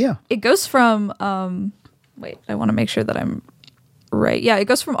album, but It goes from wait, I want to make sure that I'm right. Yeah, it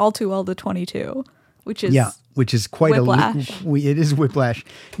goes from All Too Well to 22, which is quite Whiplash. It is Whiplash.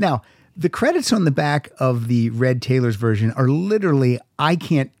 Now, the credits on the back of the Red Taylor's version are literally, I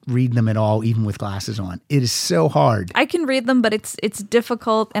can't read them at all, even with glasses on. It is so hard. I can read them, but it's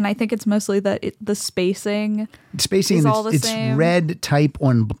difficult, and I think it's mostly that the spacing. Spacing, is and all the it's same. red type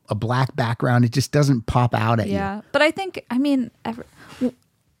on a black background. It just doesn't pop out at you. Yeah, but I think, I mean,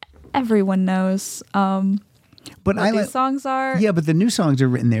 everyone knows But what these songs are. Yeah, but the new songs are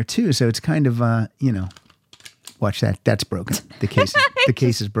written there too, so it's kind of watch that. That's broken. The case the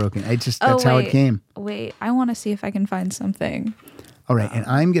case is broken. That's how it came. Wait, I want to see if I can find something. All right, and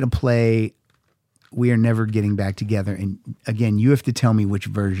I'm going to play We Are Never Getting Back Together, and again, you have to tell me which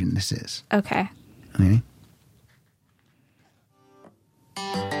version this is. Okay. Okay?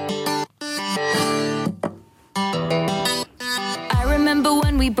 I remember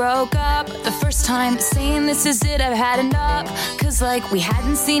when we broke up the first time, saying this is it, I've had enough. Cause like we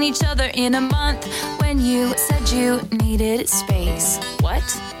hadn't seen each other in a month. When you said you needed space. What?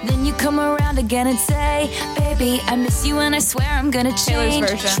 Then you come around again and say, baby, I miss you and I swear I'm gonna Taylor's change.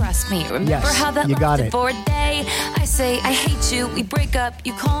 version. Trust me, remember Yes, how that you got lasted it. for a day. I say I hate you, we break up,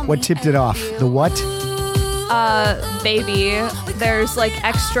 you call me. What tipped I it love off? you. The what? Baby, there's like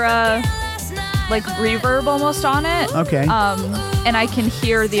extra like reverb almost on it. Okay. And I can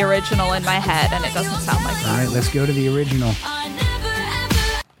hear the original in my head, and it doesn't sound like All that. right, let's go to the original. I never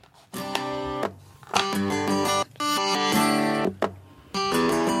ever.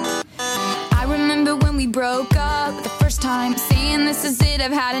 I remember when we broke up the first time, saying this is it,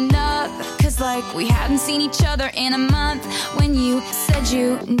 I've had enough. Cause like we hadn't seen each other in a month. When you said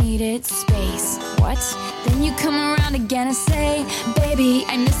you needed space. What? Then you come around again and say, baby,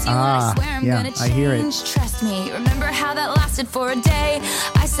 I miss you and I swear I'm gonna change. I hear it. Trust me, remember how that lasted for a day.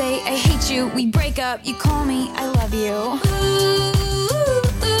 I say I hate you, we break up, you call me, I love you.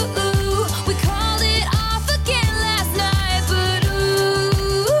 Ooh, we called it off again last night, but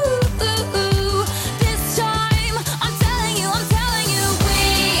ooh, this time I'm telling you,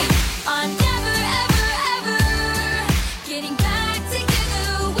 we are never ever getting back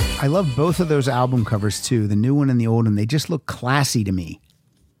together. I love both of those album covers too, the new one and the old one. They just look classy to me.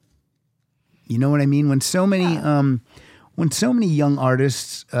 You know what I mean? When so many young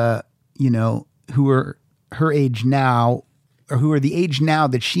artists, who are her age now, or who are the age now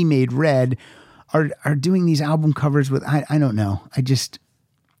that she made Red, are doing these album covers with, I don't know.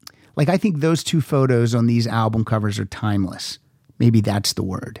 I think those two photos on these album covers are timeless. Maybe that's the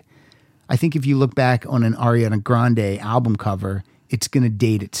word. I think if you look back on an Ariana Grande album cover, it's going to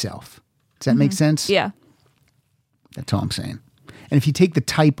date itself. Does that make sense? Yeah. That's all I'm saying. And if you take the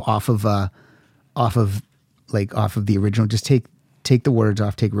type off of the original, just take the words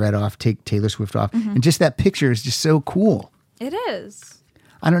off, take Red off, take Taylor Swift off, and just that picture is just so cool. It is.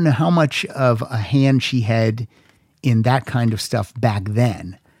 I don't know how much of a hand she had in that kind of stuff back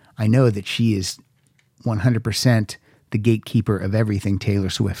then. I know that she is 100% the gatekeeper of everything Taylor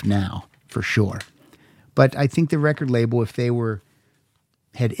Swift now, for sure. But I think the record label, if they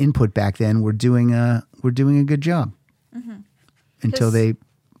had input back then, were doing a good job until they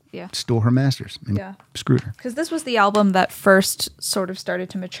stole her masters and screwed her. Because this was the album that first sort of started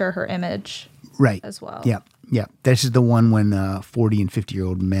to mature her image, Right. as well. Yeah. Yeah. This is the one when 40 and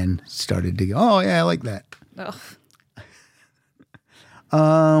 50-year-old men started to go, oh, yeah, I like that. Ugh.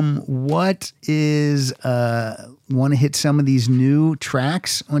 What is, want to hit some of these new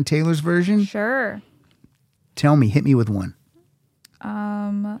tracks on Taylor's version? Sure. Tell me, hit me with one.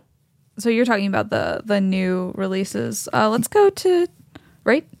 So you're talking about the new releases. Let's go to,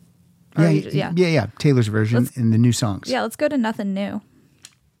 right? Or Yeah. Taylor's version and the new songs. Yeah, let's go to Nothing New.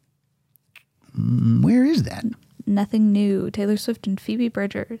 Where is that? Nothing New. Taylor Swift and Phoebe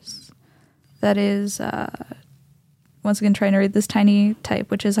Bridgers. That is, once again, trying to read this tiny type,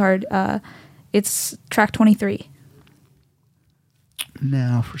 which is hard. It's track 23.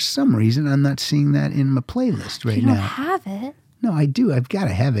 Now, for some reason, I'm not seeing that in my playlist right You don't now. have it. No, I do. I've got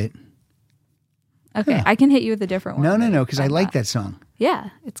to have it. Okay, Huh. I can hit you with a different one. No, because I like that song. Yeah,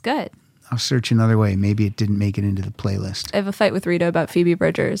 it's good. I'll search another way. Maybe it didn't make it into the playlist. I have a fight with Rita about Phoebe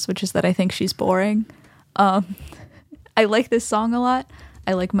Bridgers, which is that I think she's boring. I like this song a lot.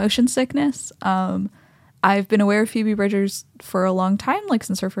 I like Motion Sickness. I've been aware of Phoebe Bridgers for a long time, like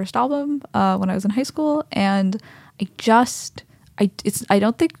since her first album when I was in high school, and I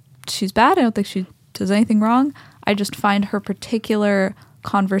don't think she's bad. I don't think she does anything wrong. I just find her particular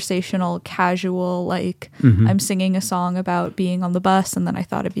conversational, casual, like I'm singing a song about being on the bus and then I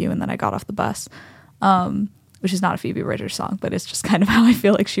thought of you and then I got off the bus, which is not a Phoebe Bridgers song, but it's just kind of how I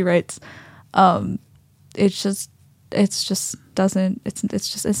feel like she writes. It's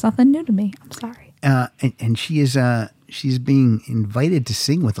nothing new to me. I'm sorry. And she is she's being invited to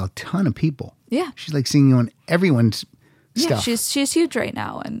sing with a ton of people. Yeah. She's like singing on everyone's stuff. Yeah, she's huge right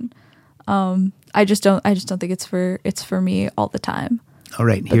now, and I just don't think it's for me all the time. All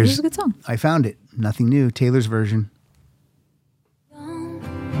right, But this is a good song. I found it. Nothing new. Taylor's version.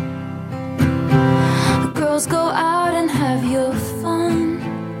 Girls go out and have your fun,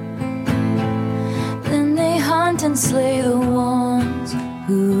 then they hunt and slay the ones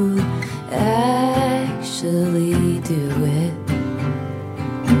who actually do it.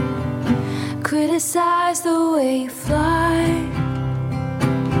 Criticize the way you fly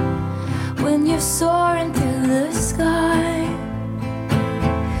when you're soaring through the sky.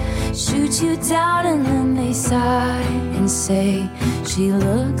 Shoot you down and then they sigh and say she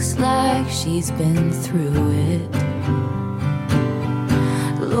looks like she's been through it.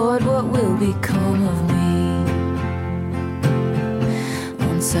 Lord, what will become of me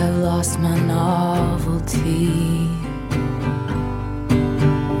once I've lost my novelty?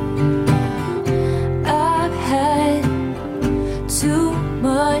 I've had too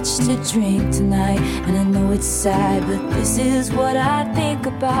much to drink tonight, and I know it's sad, but this is what I think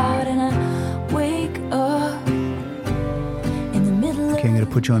about, and I wake up in the middle of... Okay, I'm going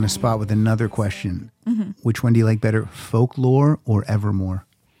to put you on the spot with another question. Which one do you like better, Folklore or Evermore?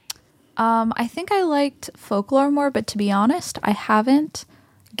 I think I liked Folklore more, but to be honest, I haven't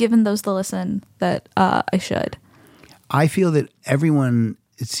given those the listen that I should. I feel that everyone,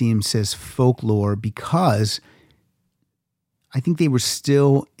 it seems, says Folklore because I think they were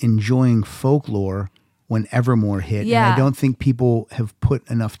still enjoying Folklore when Evermore hit. Yeah. And I don't think people have put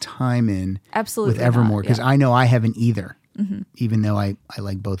enough time in Absolutely with Evermore not, because yeah. I know I haven't either, even though I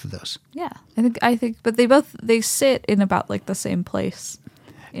like both of those. Yeah, I think, but they sit in about like the same place.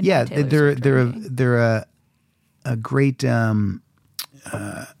 In Yeah, my Taylor Swift ranking. they're a great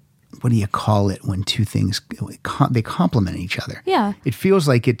what do you call it when two things they complement each other? Yeah. It feels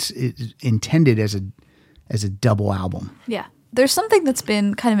like it's intended as a double album. Yeah. There's something that's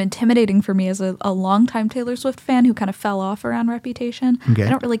been kind of intimidating for me as a longtime Taylor Swift fan who kind of fell off around Reputation. Okay. I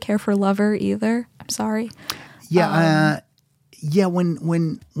don't really care for Lover either. I'm sorry. Yeah,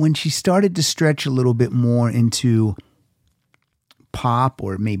 when she started to stretch a little bit more into pop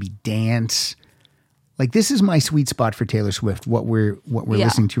or maybe dance, like this is my sweet spot for Taylor Swift. What we're Yeah.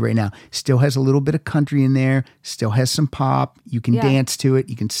 listening to right now still has a little bit of country in there, still has some pop. You can Yeah. dance to it,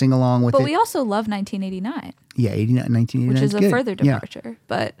 you can sing along with But it. we also love 1989, 1989, which is a good. further Yeah. departure.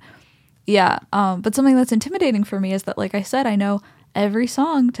 But yeah, but something that's intimidating for me is that, like I said, I know every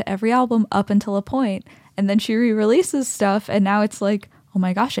song to every album up until a point, and then she re-releases stuff, and now it's like, oh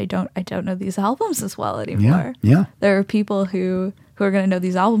my gosh, I don't know these albums as well anymore. Yeah. There are people who are going to know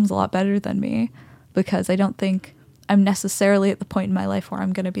these albums a lot better than me, because I don't think I'm necessarily at the point in my life where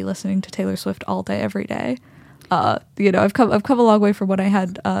I'm going to be listening to Taylor Swift all day, every day. I've come a long way from when I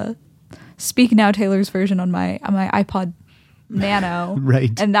had Speak Now Taylor's version on my iPod Nano,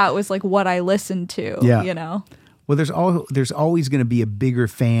 Right. And that was like what I listened to. Yeah. You know. Well, there's always going to be a bigger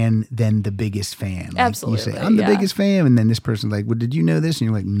fan than the biggest fan. Like Absolutely, You say, I'm the yeah. biggest fan, and then this person's like, well, did you know this? And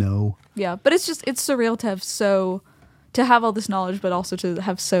you're like, no. Yeah, but it's surreal to have all this knowledge, but also to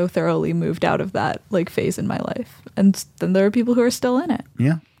have so thoroughly moved out of that like phase in my life. And then there are people who are still in it.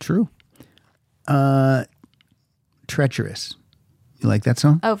 Yeah, true. Treacherous. You like that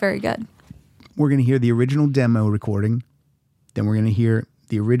song? Oh, very good. We're going to hear the original demo recording. Then we're going to hear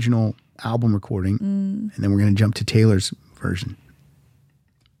the original album recording. And then we're going to jump to Taylor's version.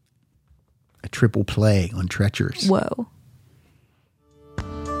 A triple play on Treacherous. Whoa.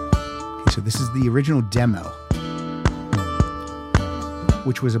 Okay, so this is the original demo,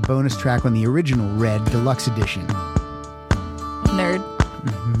 which was a bonus track on the original Red Deluxe Edition. Nerd.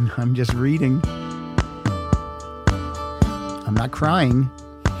 I'm just reading. I'm not crying.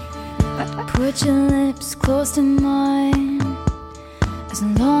 Put your lips close to mine. as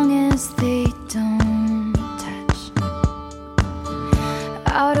long as they don't touch.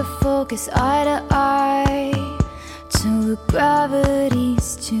 Out of focus, eye to eye, till the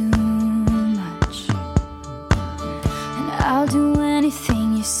gravity's too much. And I'll do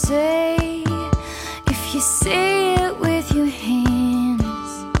anything you say, if you say it with your hands.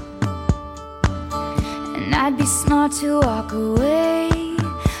 And I'd be smart to walk away,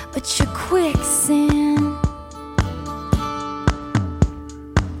 but you're quicksand.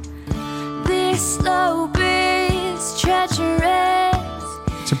 This slope is treacherous.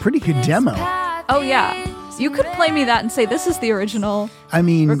 It's a pretty good demo. Oh, yeah. You could play me that and say, this is the original I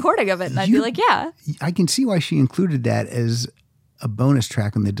mean, recording of it. And I'd be like, yeah. I can see why she included that as a bonus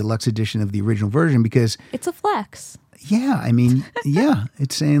track on the deluxe edition of the original version because, It's a flex. yeah, I mean, yeah,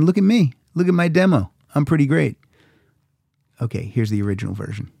 it's saying, look at me. Look at my demo. I'm pretty great. Okay, here's the original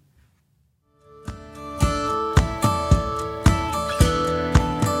version.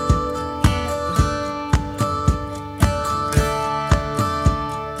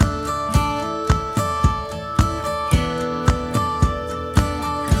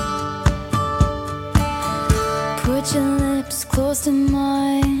 Put your lips close to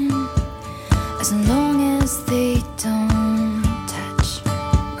mine, as long as they don't touch.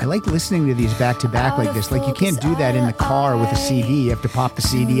 I like listening to these back to back like this. Like you can't do that in the car with a CD. You have to pop the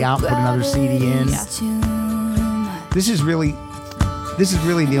CD out, put another CD in. This is really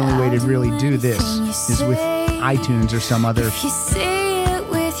the only way to really do this is with iTunes or some other.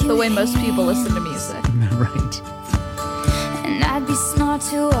 The way most people listen to music. Right. And I'd be smart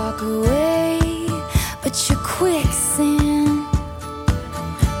to walk away, but you're quicksand.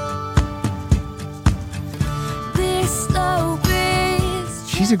 This slope is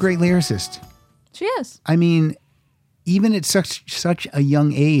She's a great lyricist. She is. I mean, even at such a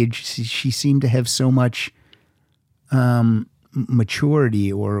young age, she seemed to have so much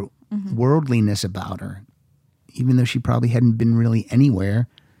maturity or worldliness about her, even though she probably hadn't been really anywhere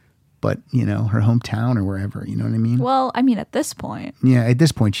but, you know, her hometown or wherever. You know what I mean? Well, I mean, at this point, Yeah, at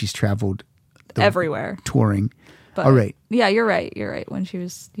this point, she's traveled everywhere. touring. But All right. Yeah, you're right. You're right. When she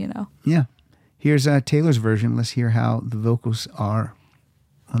was, you know. Yeah. Here's Taylor's version. Let's hear how the vocals are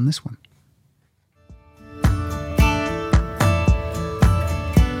on this one.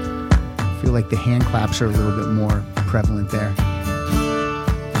 I feel like the hand claps are a little bit more prevalent there.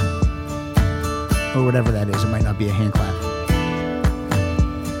 Or whatever that is. It might not be a hand clap.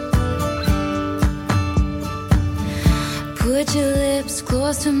 put your lips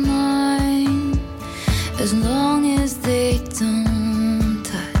close to mine, as long as they don't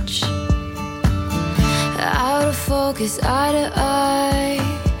touch. Out of focus, eye to eye,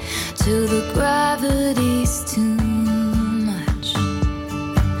 till the gravity's too much.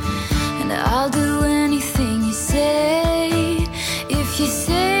 And I'll do anything you say, if you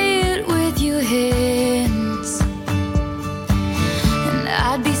say it with your hands. And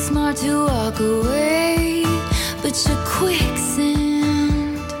I'd be smart to walk away, but you're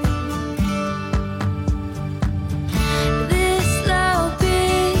quicksand. This slope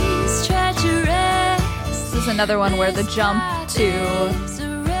is treacherous. This is another one where the jump to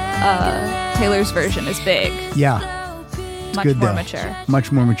Taylor's version is big. Yeah. Much good, more though. mature.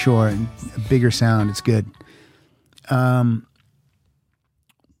 Much more mature and a bigger sound. It's good.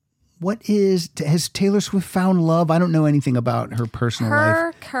 What has Taylor Swift found love? I don't know anything about her personal life.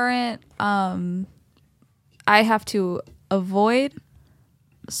 Her current, I have to avoid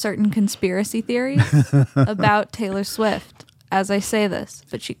certain conspiracy theories about Taylor Swift as I say this,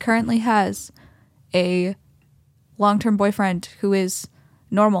 but she currently has a long-term boyfriend who is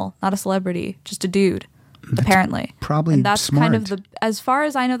normal, not a celebrity, just a dude, apparently. Probably and that's smart. kind of the, as far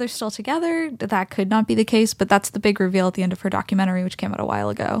as I know, they're still together. That could not be the case, but that's the big reveal at the end of her documentary, which came out a while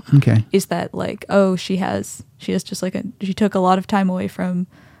ago. Okay. Is that like, oh, she has just like she took a lot of time away from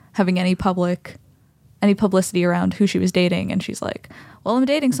having any publicity around who she was dating, and she's like, well, I'm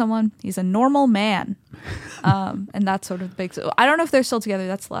dating someone. He's a normal man. And that's sort of big. So I don't know if they're still together.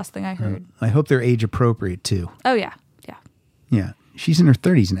 That's the last thing I heard. I hope they're age appropriate too. Oh yeah. Yeah. Yeah. She's in her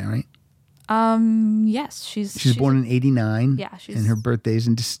 30s now, right? Yes, She's born in 89. Yeah, and her birthday's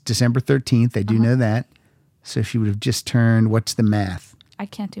in December 13th. I do know that. So she would have just turned, what's the math? I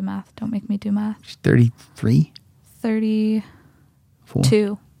can't do math. Don't make me do math. She's 33?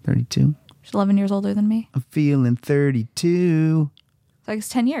 32. 32? She's 11 years older than me. I'm feeling 32. So I guess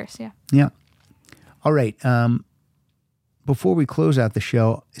 10 years, yeah. Yeah. All right. Before we close out the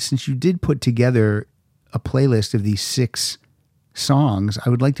show, since you did put together a playlist of these 6 songs, I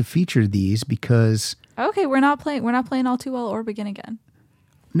would like to feature these because Okay, we're not playing All Too Well or Begin Again.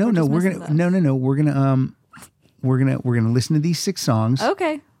 we're just gonna missing those. we're gonna we're gonna listen to these 6 songs.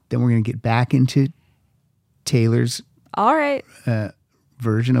 Okay. Then we're gonna get back into Taylor's All right.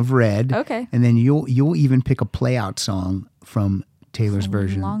 version of Red. Okay. And then you'll even pick a play out song from Taylor's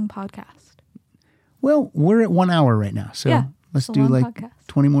version. Long podcast. Well, we're at 1 hour right now, so Yeah, let's it's a do long like podcast.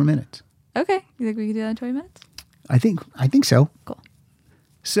 20 more minutes. Okay. You think we can do that in 20 minutes? I think so. Cool.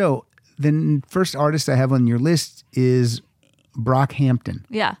 So the first artist I have on your list is Brockhampton.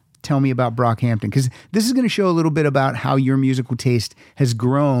 Yeah. Tell me about Brockhampton, because this is going to show a little bit about how your musical taste has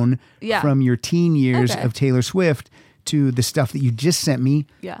grown from your teen years Okay. of Taylor Swift to the stuff that you just sent me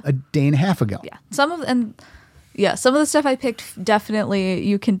a day and a half ago. Yeah. Some of the stuff I picked, definitely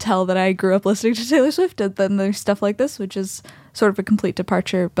you can tell that I grew up listening to Taylor Swift, and then there's stuff like this, which is sort of a complete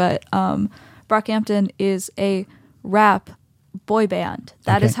departure. But Brockhampton is a rap boy band.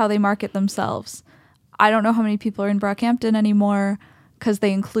 That is how they market themselves. I don't know how many people are in Brockhampton anymore because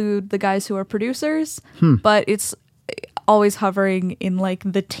they include the guys who are producers, but it's always hovering in like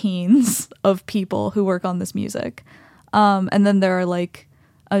the teens of people who work on this music. And then there are like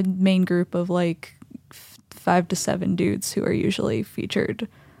a main group of like 5 to 7 dudes who are usually featured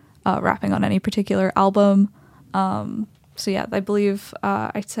rapping on any particular album. So yeah, I believe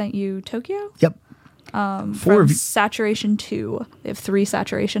I sent you Tokyo. Yep. 4 From of you. Saturation 2. They have 3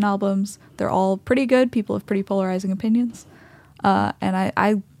 Saturation albums. They're all pretty good. People have pretty polarizing opinions. And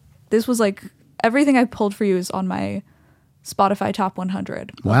I this was like everything I pulled for you is on my Spotify top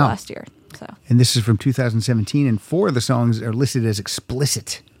 100 of Wow. last year. So, And this is from 2017, and 4 of the songs are listed as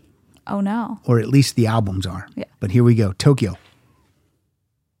explicit, oh no. or at least the albums are. Yeah. But here we go. Tokyo.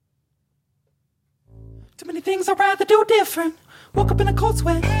 Too many things I'd rather do different. Woke up in a cold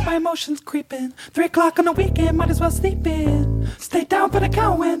sweat, my emotions creeping. 3 o'clock on the weekend, might as well sleep in. Stay down for the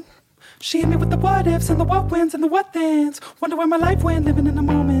count. She hit me with the what ifs and the what wins and the what thens. Wonder where my life went, living in the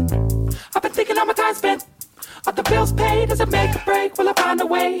moment. I've been thinking how my time spent. Are the bills paid? Does it make a break? Will I find a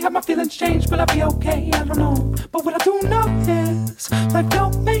way? Have my feelings changed? Will I be okay? I don't know. But what I do know is life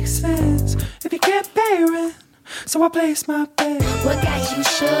don't make sense if you can't pay rent. So I place my bet. What got you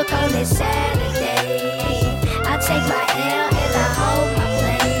shook on this Saturday? I take my L and I hold my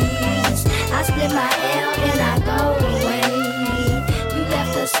place. I split my L and I go away. You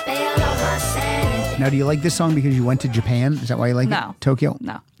left a spell on my Saturday. Now, do you like this song because you went to Japan? Is that why you like No. it? Tokyo?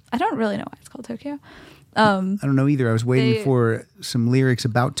 No. I don't really know why it's called Tokyo. I don't know either. I was waiting They- for some lyrics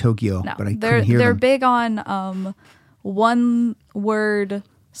about Tokyo, No. but I they're couldn't hear they're them. big on one word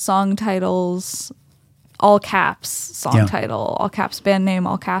song titles, all caps song Yeah. title, all caps band name,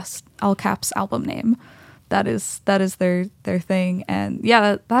 all caps album name. That is their thing. And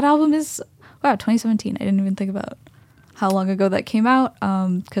yeah, that album is 2017. I didn't even think about how long ago that came out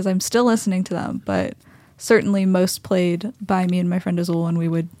because I'm still listening to them, but certainly most played by me and my friend Azul when we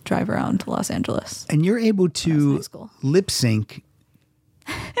would drive around to Los Angeles. And you're able When I was in to high school. lip sync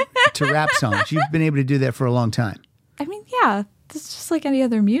to rap songs. You've been able to do that for a long time. I mean, yeah, it's just like any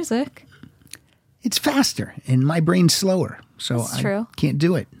other music. It's faster, and my brain's slower, so That's I true. can't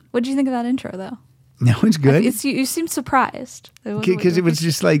do it. What did you think of that intro, though? No, it's good. You seem surprised Because it was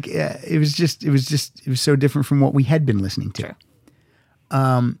just like it was so different from what we had been listening to. True.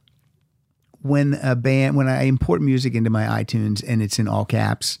 When I import music into my iTunes and it's in all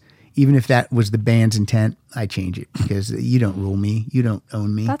caps, even if that was the band's intent, I change it because you don't rule me, you don't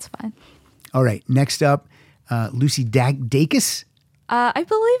own me. That's fine. All right, next up, Lucy Dacus. I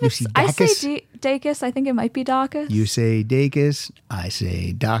believe Lucy I Dacus? say Dacus. I think it might be Dacus. You say Dacus, I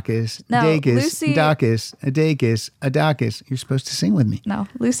say Dacus. No, Dacus, Lucy- Dacus, a Dacus, a Dacus. You're supposed to sing with me. No,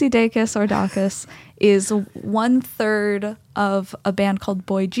 Lucy Dacus or Dacus is 1/3 of a band called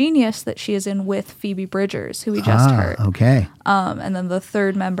Boy Genius that she is in with Phoebe Bridgers, who we just heard. Okay. And then the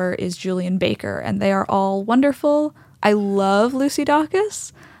third member is Julian Baker, and they are all wonderful. I love Lucy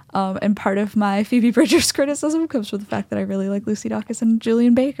Dacus. And part of my Phoebe Bridgers criticism comes from the fact that I really like Lucy Dacus and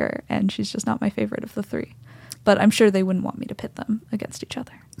Julian Baker, and she's just not my favorite of the 3. But I'm sure they wouldn't want me to pit them against each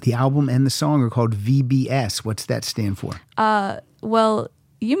other. The album and the song are called VBS. What's that stand for? Well,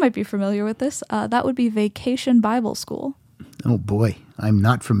 you might be familiar with this. That would be Vacation Bible School. Oh boy, I'm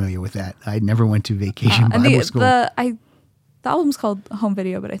not familiar with that. I never went to Vacation And Bible School. the album's called Home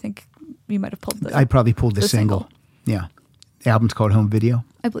Video, but I think you might have pulled the. I probably pulled the single. Yeah. The album's called Home Video.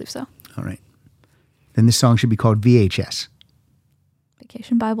 I believe so. All right. Then this song should be called VHS.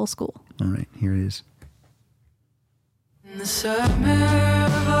 Vacation Bible School. All right, here it is. In the summer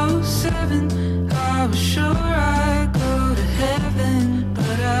of 07, I was sure I'd go to heaven,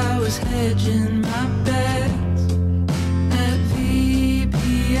 but I was hedging my bets at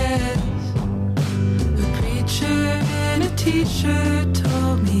VBS. A preacher in a t-shirt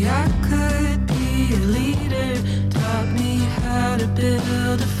told me I could be a leader. to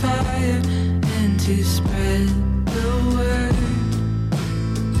build a fire and to spread the word.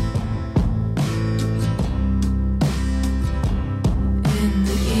 In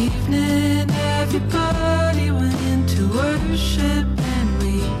the evening, everybody went into worship, and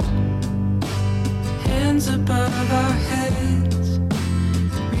we, hands above our heads,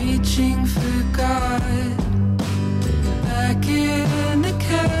 reaching for God. Back in the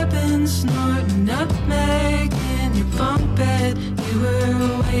cabin, snorting nutmeg in your bunk bed, you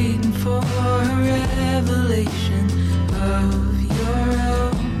were waiting for a revelation of your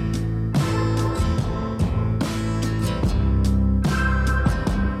own.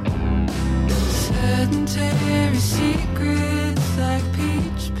 Sedentary secrets like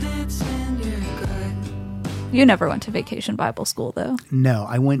peach pits in your gut. You never went to vacation Bible school, though. No,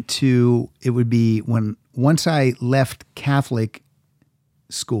 I went to, it would be once I left Catholic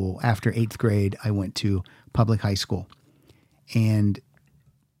school after 8th grade, I went to public high school. And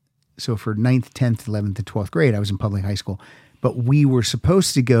so for 9th, 10th, 11th, and 12th grade, I was in public high school. But we were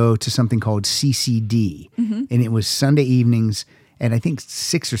supposed to go to something called CCD. And it was Sunday evenings, and I think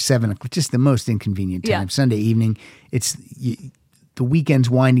 6 or 7, just the most inconvenient time. Yeah. Sunday evening, the weekend's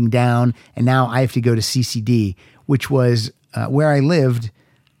winding down, and now I have to go to CCD, which was where I lived.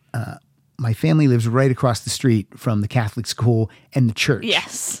 My family lives right across the street from the Catholic school and the church.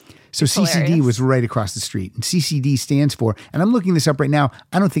 Yes. So It's CCD hilarious. was right across the street. And CCD stands for, and I'm looking this up right now,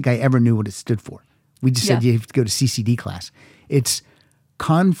 I don't think I ever knew what it stood for. We just said Yeah. you have to go to CCD class. It's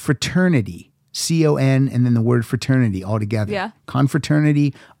confraternity, C-O-N, and then the word fraternity all together. Yeah.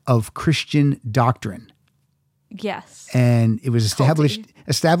 Confraternity of Christian Doctrine. Yes. And it was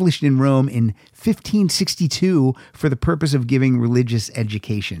established in Rome in 1562 for the purpose of giving religious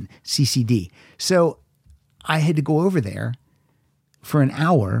education, CCD. So I had to go over there for an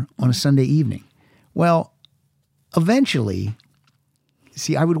hour on a Sunday evening. Well, eventually,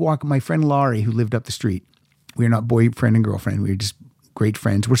 I would walk, my friend Laurie, who lived up the street. We were not boyfriend and girlfriend. We were just great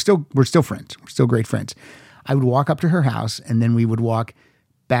friends. We're still friends. We're still great friends. I would walk up to her house, and then we would walk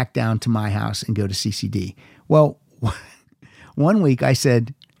back down to my house and go to CCD. Well, one week I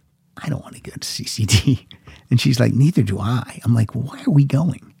said, I don't want to go to CCD. And she's like, neither do I. I'm like, why are we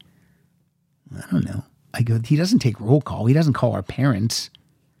going? I don't know. I go, he doesn't take roll call. He doesn't call our parents.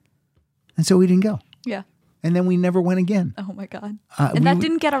 And so we didn't go. Yeah. And then we never went again. Oh my God. we And that would-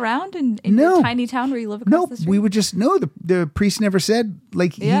 didn't get around in No. your tiny town where you live across No, the street? we would just, no, the priest never said,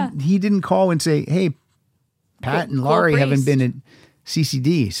 like, Yeah. he didn't call and say, hey, Pat and Cool Laurie haven't priest. been at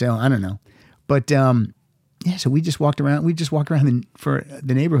CCD. So I don't know. But yeah, so we just walked around. We just walk around for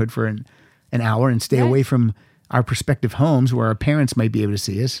the neighborhood for an hour and stay Nice. away from our prospective homes where our parents might be able to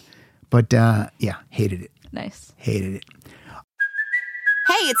see us. But yeah, hated it. Nice. Hated it.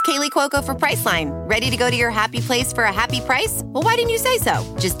 Hey, it's Kaylee Cuoco for Priceline. Ready to go to your happy place for a happy price? Well, why didn't you say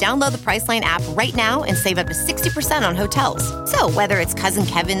so? Just download the Priceline app right now and save up to 60% on hotels. So whether it's Cousin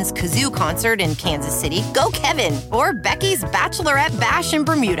Kevin's Kazoo Concert in Kansas City, go Kevin, or Becky's Bachelorette Bash in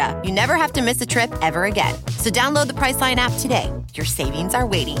Bermuda, you never have to miss a trip ever again. So download the Priceline app today. Your savings are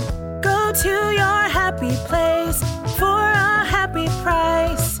waiting. Go to your happy place for a happy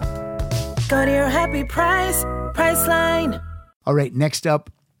price. Go to your happy price, Priceline. All right, next up,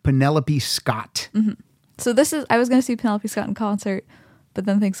 Penelope Scott. So this is, I was going to see Penelope Scott in concert, but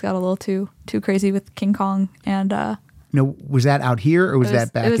then things got a little too crazy with King Kong. And No, was that out here or was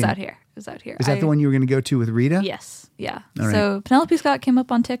that back It was in? out here. It was out here. Is that the one you were going to go to with Rita? Yes. Yeah. All right. So Penelope Scott came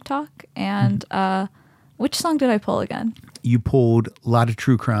up on TikTok, and which song did I pull again? You pulled a lot of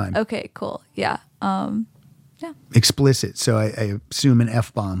true crime. Okay, cool. Yeah. Explicit, so I assume an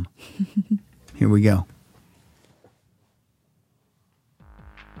F-bomb. Here we go.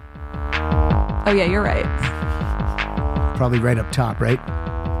 Oh yeah, you're right. Probably right up top, right?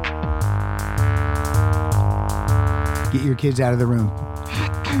 Get your kids out of the room.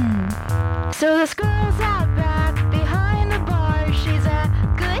 So this girl's out back behind the bar. She's a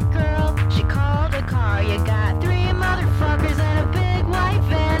good girl. She called a car. You got 3 motherfuckers and a big white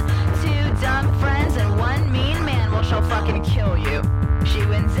van, 2 dumb friends and 1 mean man. Well, she'll fucking kill you. She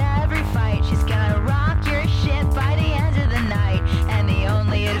wins every fight. She's gonna rock your shit by the end of the night. And the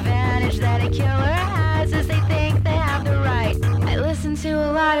only advantage that a killer has is they think they have the right. I listen to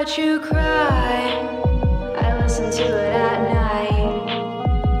a lot of true crime. I listen to it at night.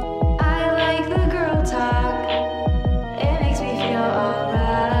 I like the girl talk. It makes me feel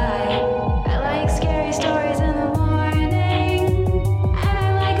alright. I like scary stories in the morning, and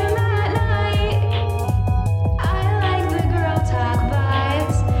I like them at night. I like the girl talk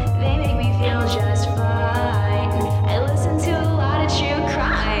vibes. They make me feel just fine. I listen to a lot of true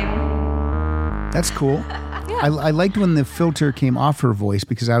crime. That's cool. Yeah. I liked when the filter came off her voice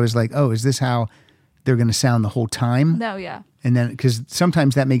because I was like, oh, is this how they're going to sound the whole time? No, yeah. And then, because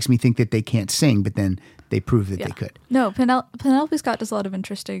sometimes that makes me think that they can't sing, but then they prove that they could. No, Penelope Scott does a lot of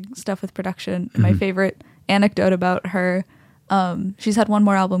interesting stuff with production. My favorite anecdote about her, she's had one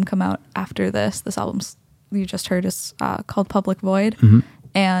more album come out after this. This album's you just heard is called Public Void.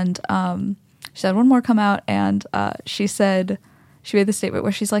 And she had one more come out, and she said, she made the statement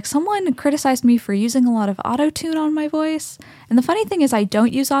where she's like, someone criticized me for using a lot of auto-tune on my voice. And the funny thing is I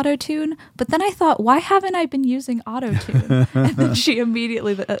don't use auto-tune, but then I thought, why haven't I been using auto-tune? And then she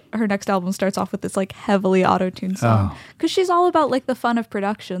immediately, her next album starts off with this like heavily auto-tune song. Because she's all about like the fun of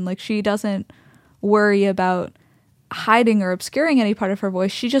production. Like she doesn't worry about hiding or obscuring any part of her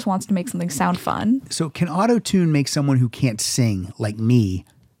voice. She just wants to make something sound fun. So can auto-tune make someone who can't sing, like me,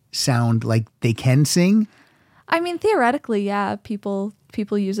 sound like they can sing? I mean, theoretically, yeah, people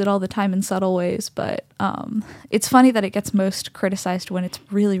use it all the time in subtle ways, but it's funny that it gets most criticized when it's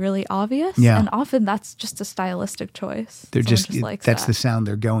really, really obvious. Yeah. And often that's just a stylistic choice. They're Someone just likes that's that. the sound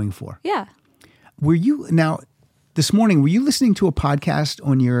they're going for. Yeah. Were you now this morning? Were you listening to a podcast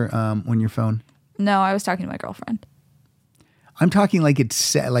on your phone? No, I was talking to my girlfriend. I'm talking like it's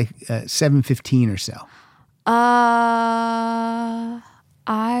 7:15 or so.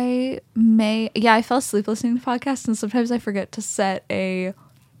 I fell asleep listening to podcasts, and sometimes I forget to set a.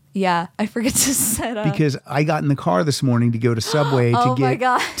 Because I got in the car this morning to go to Subway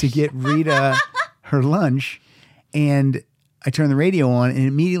to get Rita her lunch, and I turned the radio on, and it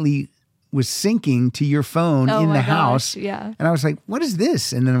immediately was syncing to your phone in the house. Yeah. And I was like, what is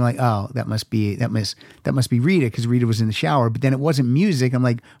this? And then I'm like, oh, that must be Rita, because Rita was in the shower. But then it wasn't music. I'm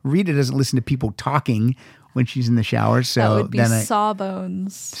like, Rita doesn't listen to people talking when she's in the shower. So that would be then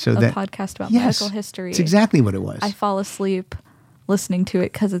Sawbones, a podcast about medical history. It's exactly what it was. I fall asleep listening to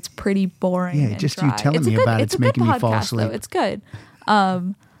it because it's pretty boring. Yeah, just you telling me about it's making me fall asleep. Though. It's good.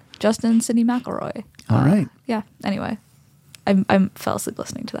 Justin and Sydney McElroy. All right. Yeah. Anyway, I fell asleep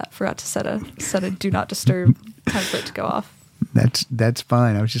listening to that. Forgot to set a do not disturb time for it to go off. That's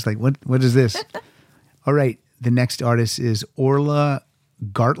fine. I was just like, what is this? All right. The next artist is Orla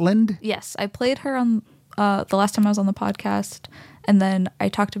Gartland. Yes, I played her on the last time I was on the podcast, and then I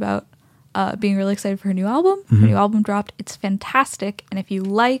talked about being really excited for her new album. Her new album dropped. It's fantastic, and if you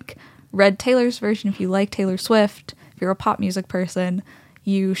read Taylor's version, if you like Taylor Swift, if you're a pop music person,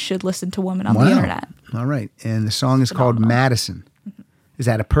 you should listen to Woman on the Internet. All right, and the song is called Madison. Is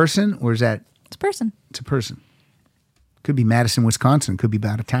that a person, or is that... It's a person. It's a person. Could be Madison, Wisconsin. Could be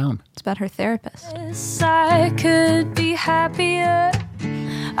about a town. It's about her therapist. Yes, I could be happier.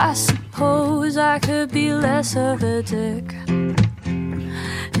 I suppose I could be less of a dick.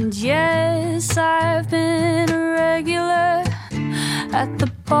 And yes, I've been a regular at the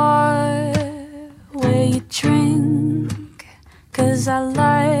bar where you drink. 'Cause I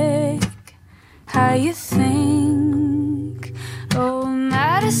like how you think. Oh,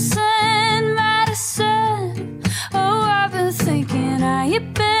 Madison, Madison. Oh, I've been thinking how you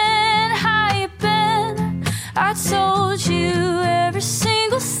been, how you been. I told you every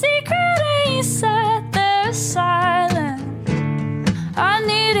single secret and you sat there silent. I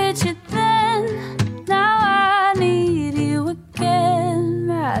needed you then, now I need you again,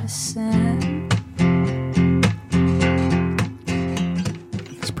 Madison.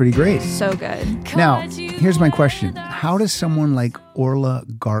 It's pretty great. So good. Now, here's my question. How does someone like Orla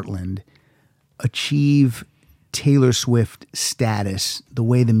Gartland achieve Taylor Swift status the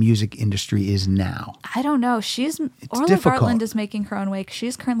way the music industry is now? I don't know. Orla difficult. Gartland is making her own way 'cause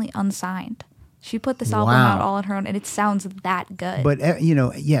she's currently unsigned. She put this album out all on her own, and it sounds that good. But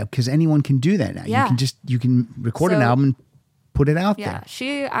because anyone can do that now. Yeah. You can record an album and put it out yeah, there.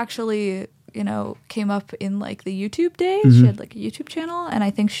 she actually, came up in like the YouTube days. She had like a YouTube channel, and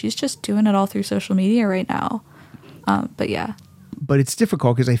I think she's just doing it all through social media right now. But yeah. But it's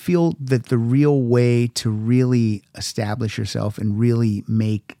difficult because I feel that the real way to really establish yourself and really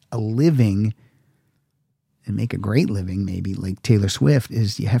make a living and make a great living, maybe like Taylor Swift,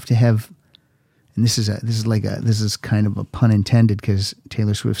 is you have to have, and this is kind of a pun intended because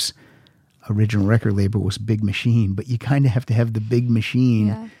Taylor Swift's original record label was Big Machine, but you kind of have to have the big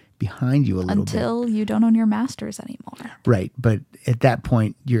machine behind you a little bit. Until you don't own your masters anymore. Right. But at that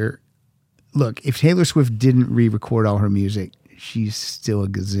point, look, if Taylor Swift didn't re-record all her music, she's still a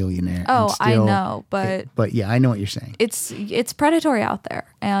gazillionaire. Oh, I know, but yeah, I know what you're saying. It's predatory out there,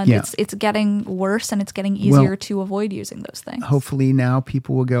 and it's getting worse, and it's getting easier to avoid using those things. Hopefully now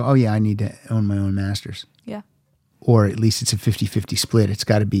people will go, oh yeah, I need to own my own masters. Yeah. Or at least it's a 50-50 split. It's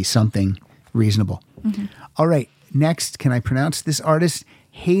got to be something reasonable. All right, next, can I pronounce this artist?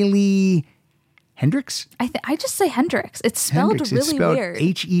 Hayley Hendrix? I just say Hendrix. It's spelled Hendrix. really It's spelled weird.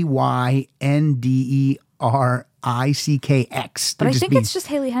 HEYNDERICKX. But I think it's just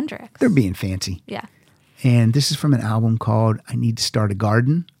Haley Hendrix. They're being fancy. Yeah. And this is from an album called I Need to Start a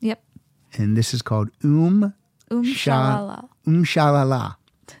Garden. Yep. And this is called Shalala. Shalala.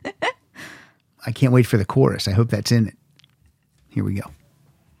 I can't wait for the chorus. I hope that's in it. Here we go.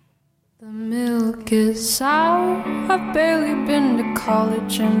 The milk is sour. I've barely been to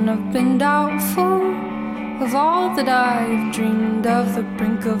college and I've been doubtful of all that I've dreamed of. The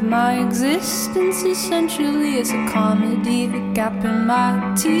brink of my existence essentially is a comedy. The gap in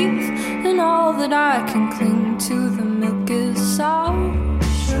my teeth and all that I can cling to. The milk is sour.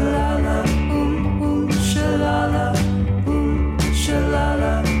 Shalala, shalala,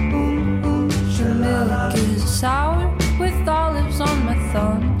 shalala, the milk is sour with olives on my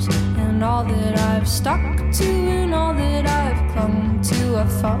thumbs. And all that I've stuck to and all that I've clung to, I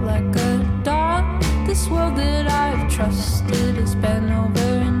felt like a dog. This world that I've trusted has been over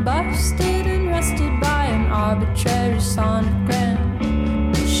and busted and rested by an arbitrary sonogram.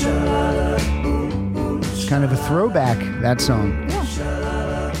 It's kind of a throwback, that song. Yeah.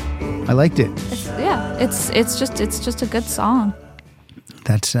 I liked it. It's just a good song.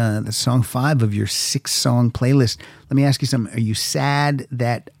 That's song 5 of your 6-song playlist. Let me ask you something. Are you sad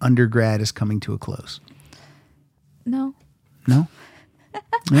that undergrad is coming to a close? No. No?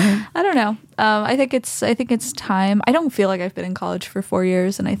 I don't know. I think it's time. I don't feel like I've been in college for 4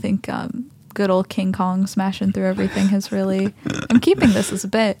 years, and I think good old King Kong smashing through everything has really. I'm keeping this as a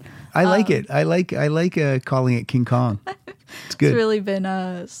bit. I like it. I like calling it King Kong. It's good. It's really been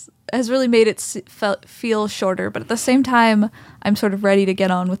has really made it feel shorter, but at the same time, I'm sort of ready to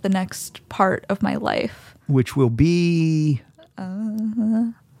get on with the next part of my life, which will be.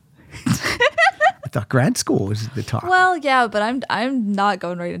 I thought grad school was the talk. Well, yeah, but I'm not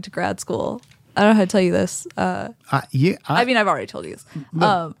going right into grad school. I don't know how to tell you this. I mean, I've already told you this,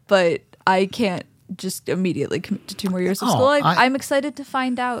 but I can't just immediately commit to 2 more years of school. I'm excited to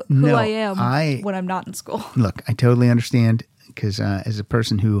find out who I am when I'm not in school. Look, I totally understand because as a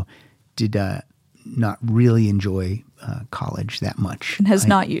person who did not really enjoy college that much. And has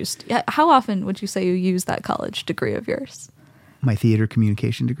not used. How often would you say you use that college degree of yours? My theater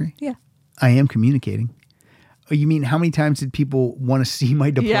communication degree? Yeah. I am communicating. Oh, you mean how many times did people want to see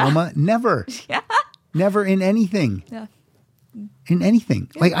my diploma? Yeah. Never. Yeah. Never in anything. Yeah. In anything.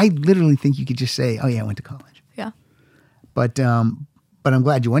 Yeah. Like I literally think you could just say, "Oh yeah, I went to college." Yeah. But I'm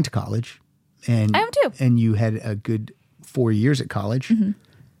glad you went to college. And I am too. And you had a good 4 years at college. Mm-hmm.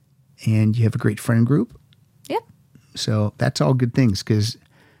 And you have a great friend group. Yep. So that's all good things because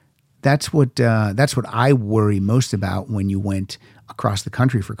that's what I worry most about when you went across the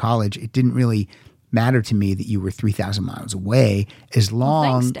country for college. It didn't really matter to me that you were 3,000 miles away as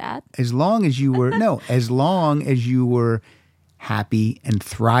long thanks, Dad. as long as you were as long as you were happy and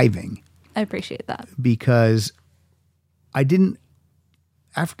thriving. I appreciate that. Because I didn't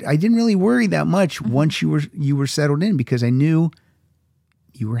really worry that much once you were settled in because I knew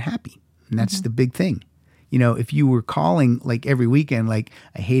you were happy. And that's the big thing. You know, if you were calling like every weekend, like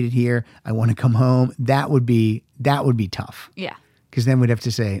I hate it here, I want to come home, that would be tough. Yeah. Because then we'd have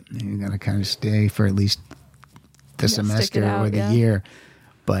to say, you got to kind of stay for at least the semester or the year.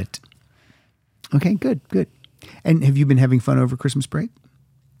 But okay, good. And have you been having fun over Christmas break?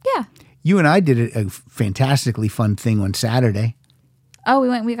 Yeah. You and I did a fantastically fun thing on Saturday. Oh,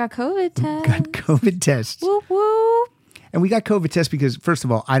 we got COVID tests. Got COVID tests. Whoop, whoop. And we got COVID tests because, first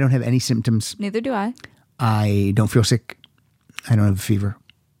of all, I don't have any symptoms. Neither do I. I don't feel sick. I don't have a fever.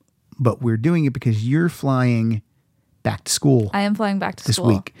 But we're doing it because you're flying back to school. I am flying back to this school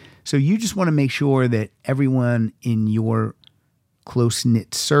week. So you just want to make sure that everyone in your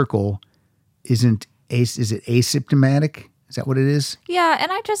close-knit circle is it asymptomatic? Is that what it is? Yeah,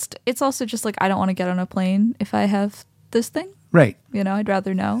 and it's also just like I don't want to get on a plane if I have this thing. Right. You know, I'd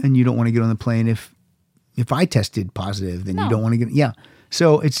rather know. And you don't want to get on the plane if I tested positive, then you don't want to get. Yeah.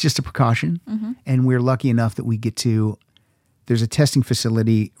 So it's just a precaution. Mm-hmm. And we're lucky enough that we get to. There's a testing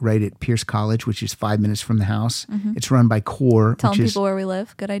facility right at Pierce College, which is 5 minutes from the house. Mm-hmm. It's run by CORE. Telling people where we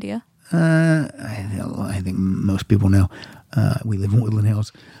live. Good idea. I think most people know. We live in Woodland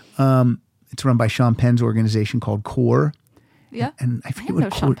Hills. It's run by Sean Penn's organization called CORE. Yeah. And I forget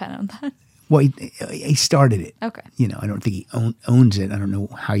what CORE. Sean Penn owned that. Well, he started it. Okay. You know, I don't think he owns it. I don't know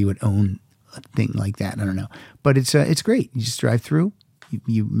how you would own a thing like that. I don't know. But it's great. You just drive through.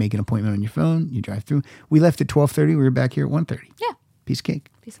 You make an appointment on your phone. You drive through. We left at 12:30. We were back here at 1:30. Yeah. Piece of cake.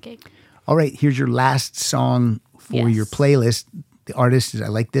 Piece of cake. All right. Here's your last song for your playlist. The artist is, I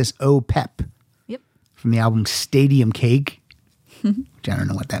like this, Oh Pep. Yep. From the album Stadium Cake, which I don't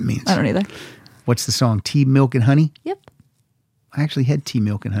know what that means. I don't either. What's the song? Tea, Milk, and Honey? Yep. I actually had tea,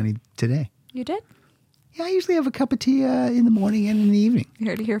 milk, and honey today. You did? Yeah, I usually have a cup of tea in the morning and in the evening. You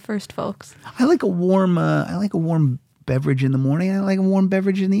heard it here first, folks. I like a warm beverage in the morning, and I like a warm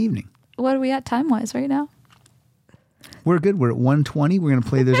beverage in the evening. What are we at time-wise right now? We're good. We're at 1:20. We're going to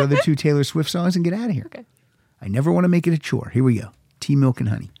play those other two Taylor Swift songs and get out of here. Okay. I never want to make it a chore. Here we go. Tea, milk, and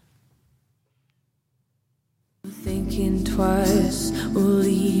honey. Thinking twice will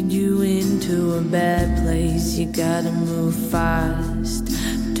lead you into a bad place. You gotta move fast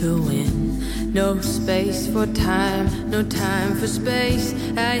to win. No space for time, no time for space.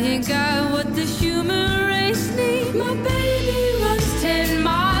 I ain't got what the human race needs. My baby runs 10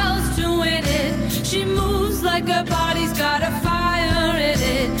 miles to win it. She moves like her body's got a fire in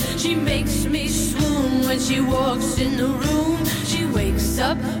it. She makes me swoon when she walks in the room. She wakes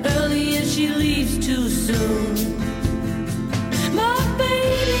up early and she leaves too soon. My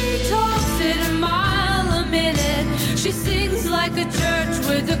baby talks at a mile a minute. She sings like a church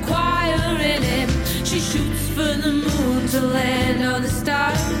with a choir in it. She shoots for the moon to land on the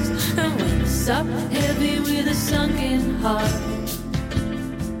stars and wakes up heavy with a sunken heart.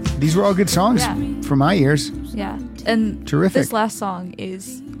 These were all good songs for my ears. Yeah. And terrific. This last song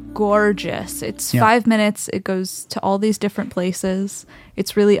is gorgeous. It's 5 minutes. It goes to all these different places.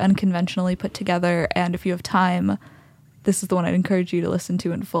 It's really unconventionally put together. And if you have time, this is the one I'd encourage you to listen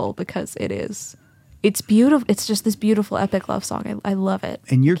to in full because it's beautiful. It's just this beautiful epic love song. I love it.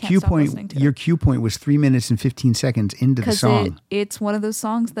 And your cue point was 3 minutes and 15 seconds into the song. It's one of those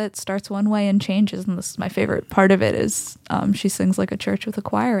songs that starts one way and changes. And this is my favorite part of it is she sings like a church with a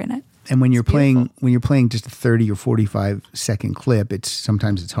choir in it. And when you're playing just a 30 or 45 second clip,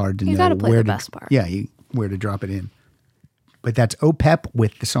 sometimes it's hard to know gotta play where the best part. Yeah, where to drop it in. But that's OPEP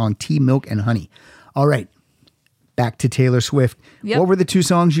with the song Tea, Milk, and Honey. All right. Back to Taylor Swift. Yep. What were the two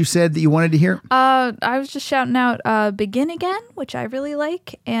songs you said that you wanted to hear? I was just shouting out Begin Again, which I really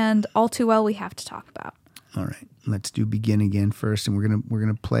like, and All Too Well we have to talk about. All right. Let's do Begin Again first, and we're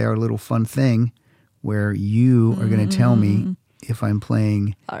gonna play our little fun thing where you are gonna tell me if I'm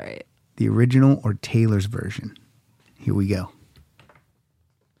playing all right. the original or Taylor's version. Here we go.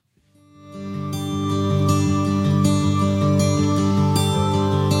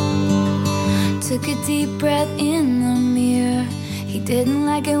 Took a deep breath in the mirror. He didn't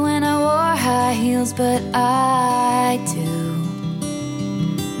like it when I wore high heels, but I do.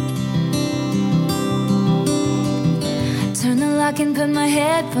 Turned the lock and put my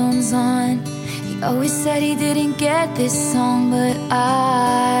headphones on. He always said he didn't get this song, but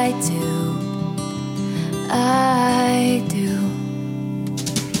I do. I do.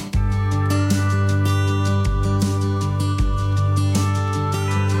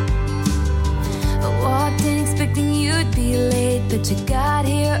 Walked in expecting you'd be late, but you got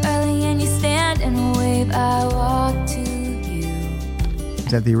here early and you stand and wave. I walked to you.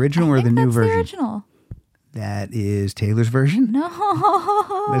 Is that the original or the new version? The original. That is Taylor's version? No.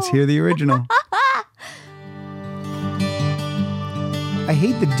 Let's hear the original. I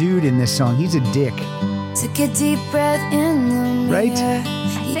hate the dude in this song. He's a dick. Took a deep breath in the mirror. Right?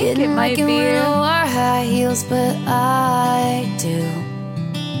 He think didn't it like might it be. when I wore high heels, but I do.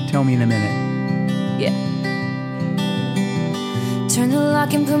 Tell me in a minute. Yeah. Turned the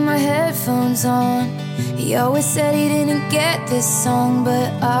lock and put my headphones on. He always said he didn't get this song,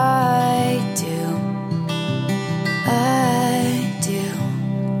 but I do. I do.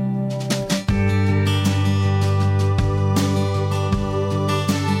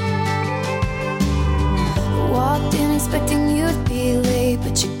 Walked in expecting you'd be late,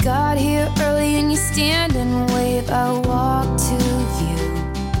 but you got here early and you stand and wave. I walked to you.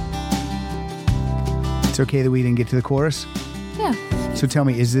 It's okay that we didn't get to the chorus? Yeah. So tell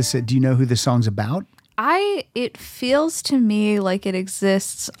me, do you know who this song's about? It feels to me like it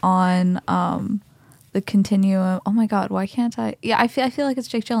exists on the continuum. Oh my God, why can't I? Yeah, I feel like it's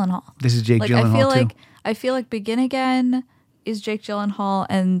Jake Gyllenhaal. This is Jake Gyllenhaal too? I feel like Begin Again is Jake Gyllenhaal,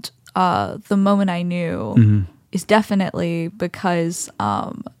 and The Moment I Knew is definitely because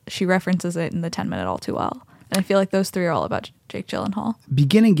she references it in the 10-minute All Too Well. And I feel like those three are all about Jake Gyllenhaal.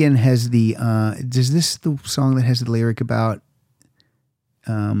 Begin Again has the, is this the song that has the lyric about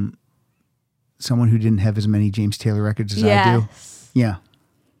someone who didn't have as many James Taylor records as I do? Yeah.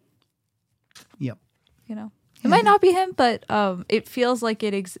 Yep. You know, it might not be him, but it feels like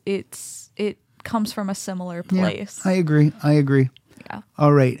it comes from a similar place. Yeah, I agree. Yeah.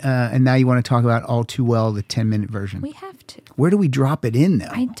 All right. And now you want to talk about All Too Well, the 10-minute version. We have to. Where do we drop it in,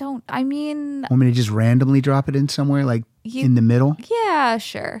 though? I mean... Want me to just randomly drop it in somewhere, like in the middle? Yeah,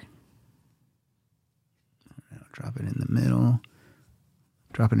 sure. Drop it in the middle.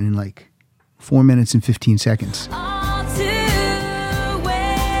 Drop it in like 4 minutes and 15 seconds. Oh,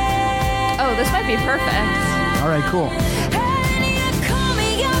 this might be perfect. All right, cool.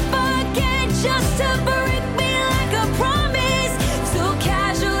 Just to break me like a promise, so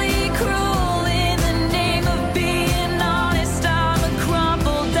casually cruel in the name of being honest. I'm a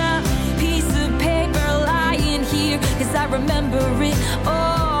crumpled up piece of paper lying here, 'cause I remember it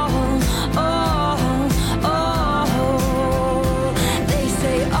all. They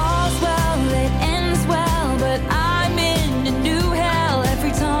say all's well that ends well, but I'm in a new hell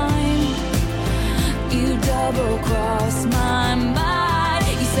every time you double cross my mind.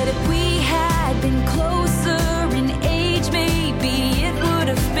 You said if we had been closer in age, maybe it would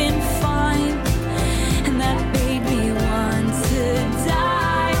have been fine, and that made me want to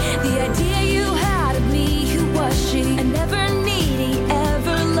die. The idea you had of me, who was she? A never needy,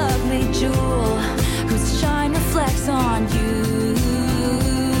 ever lovely jewel, whose shine reflects on you.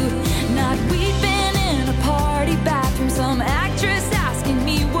 Not weeping in a party bathroom, some actress asking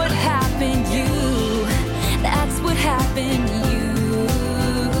me what happened. You, that's what happened.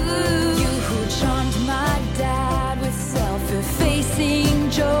 You who charmed my dad with self-effacing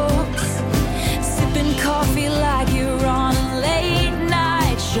jokes, sipping coffee like you're on a late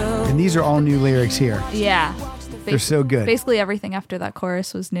night show. And these are all new lyrics here. Yeah. They're so good. Basically everything after that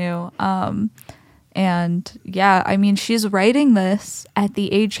chorus was new. And yeah, I mean, she's writing this at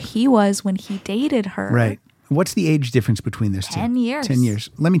the age he was when he dated her. Right. What's the age difference between this 10 two? years. 10 years.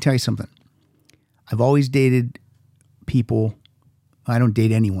 Let me tell you something. I've always dated people. I don't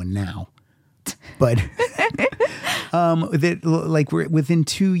date anyone now, but that like we're within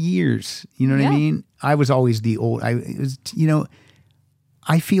 2 years. You know what I mean? I was always the old. I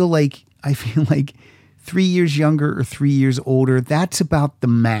feel like 3 years younger or 3 years older. That's about the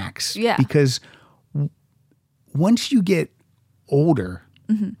max. Yeah. Because once you get older,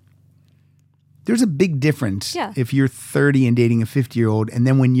 there's a big difference. Yeah. If you're 30 and dating a 50-year-old, and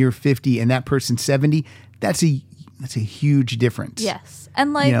then when you're 50 and that person's 70, that's a huge difference. Yes.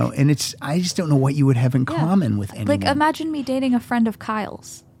 And like, and I just don't know what you would have in common with anyone. like, imagine me dating a friend of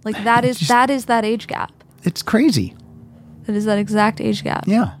Kyle's. Like that is that age gap. It's crazy. That is that exact age gap.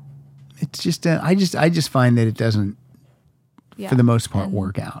 Yeah. It's just I just find that it doesn't, for the most part, And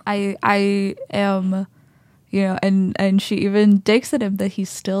work out. I am, and she even digs at him that he's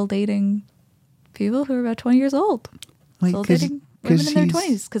still dating people who are about 20 years old. Still dating women in their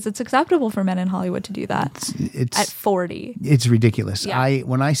 20s, because it's acceptable for men in Hollywood to do that at 40. It's ridiculous. Yeah.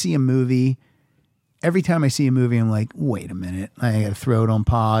 When I see a movie, every time I see a movie, I'm like, wait a minute. I got to throw it on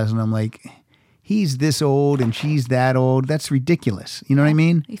pause, and I'm like, he's this old and she's that old. That's ridiculous. You know what I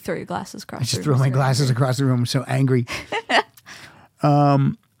mean? You throw your glasses across. I just throw my glasses across the room. I'm so angry.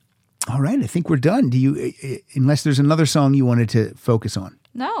 All right, I think we're done. Do you, unless there's another song you wanted to focus on?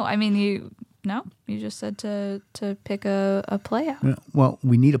 No, I mean you just said to pick a play out. Well,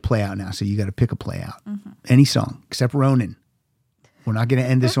 we need a play out now, so you got to pick a play out. Any song except Ronin. We're not going to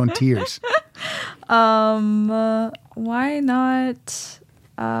end this on tears. Why not?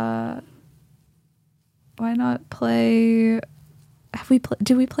 Why not play?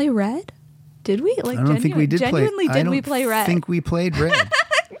 Did we play Red? Did we? Like, I don't think we did genuinely play. did we play Red? I think we played Red.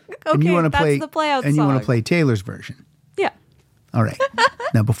 Okay, and you want to that's play the play out and you want song. to play Taylor's version. Yeah. All right.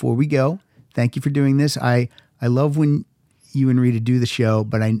 Now, before we go, thank you for doing this. I love when you and Rita do the show,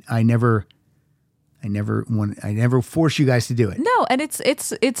 but I never force you guys to do it. No, and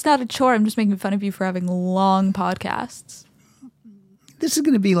it's not a chore. I'm just making fun of you for having long podcasts. This is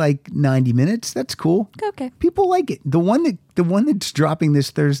going to be like 90 minutes. That's cool. Okay. People like it. The one that's dropping this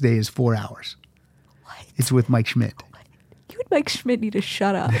Thursday is 4 hours. What? It's with Mike Schmidt. You and Mike Schmidt need to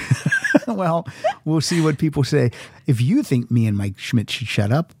shut up. Well, we'll see what people say. If you think me and Mike Schmidt should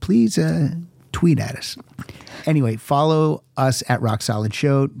shut up, please tweet at us. Anyway, follow us at Rock Solid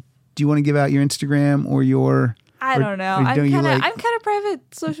Show. Do you want to give out your Instagram or your? I don't know. I'm kind of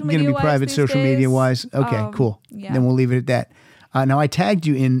private social media. You're gonna be private social media wise. Okay, cool. Yeah. Then we'll leave it at that. Now I tagged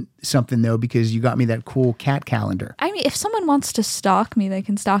you in something though because you got me that cool cat calendar. I mean, if someone wants to stalk me, they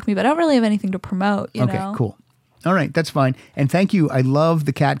can stalk me, but I don't really have anything to promote. You know? Okay, cool. All right, that's fine. And thank you. I love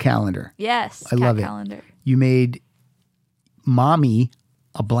the cat calendar. Yes, I love it. calendar. You made mommy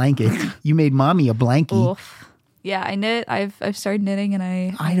a blanket. You made mommy a blankie. Oof. Yeah, I knit. I've started knitting, and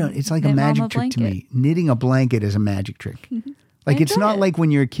I don't. It's like a magic trick to me. Knitting a blanket is a magic trick. Like it's not like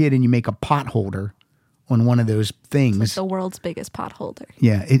when you're a kid and you make a pot holder on one of those things. It's like the world's biggest pot holder.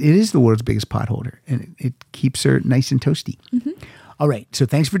 Yeah, it is the world's biggest pot holder, and it keeps her nice and toasty. All right, so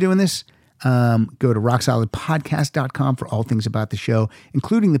thanks for doing this. Go to rocksolidpodcast.com for all things about the show,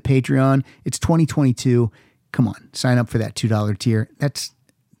 including the Patreon. It's 2022. Come on, sign up for that $2 tier. That's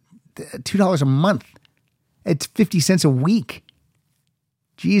 $2 a month. It's 50 cents a week.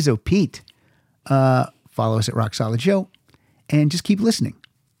 Jeez, oh, Pete. Follow us at Rock Solid Show and just keep listening.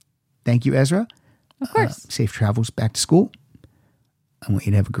 Thank you, Ezra. Of course. Safe travels back to school. I want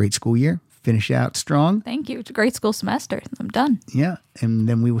you to have a great school year. Finish out strong. Thank you. It's a great school semester. I'm done. Yeah. And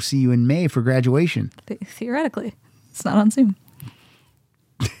then we will see you in May for graduation. Theoretically. It's not on Zoom.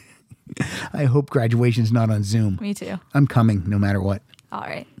 I hope graduation's not on Zoom. Me too. I'm coming no matter what. All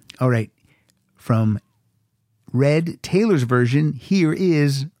right. All right. From Red Taylor's version, here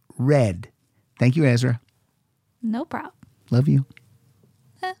is Red. Thank you, Ezra. No problem. Love you.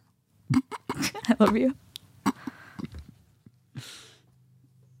 I love you.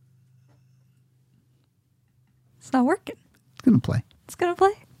 It's not working. It's going to play. It's going to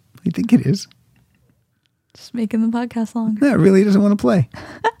play. I think it is. Just making the podcast longer. No, it really doesn't want to play.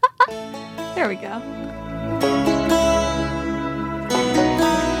 There we go.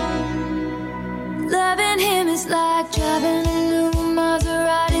 Loving him is like driving a new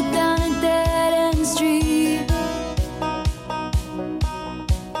Maserati down a dead-end street.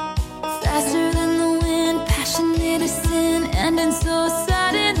 Faster than the wind, passionate as sin, ending so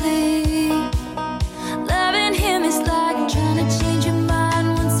suddenly. Loving him is like trying to change your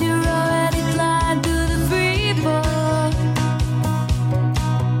mind once you're already flying through the free fall.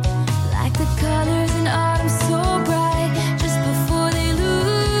 Like the colors in autumn so bright, just before they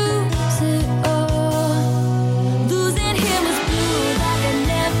lose it all. Losing him was blue like I'd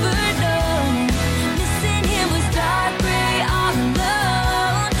never known. Missing him was dark gray all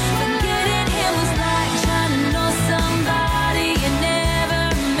alone. Forgetting him was like trying to know somebody you never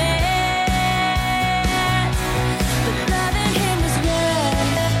met. But loving him was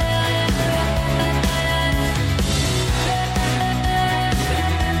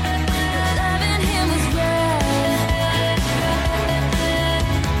loving him was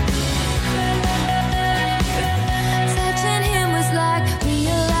touching him was like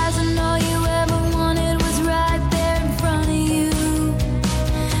realizing all you ever wanted was right there in front of you.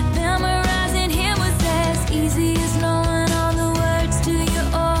 Memorizing him was as easy as knowing all the words to your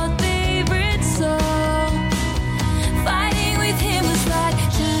old favorite song. Fighting with him was like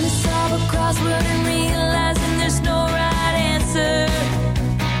trying to solve a crossword and realizing there's no right answer.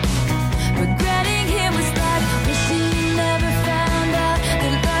 Regretting him was like wishing you never found out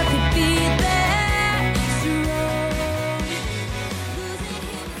that love could be that strong. Losing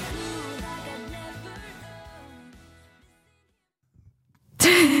him was blue like I'd never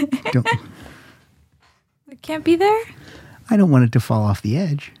known. Don't, It can't be there? I don't want it to fall off the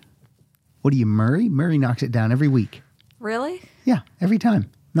edge. What are you, Murray? Murray knocks it down every week. Really? Yeah, every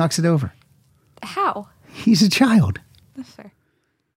time. Knocks it over. How? He's a child. That's fair.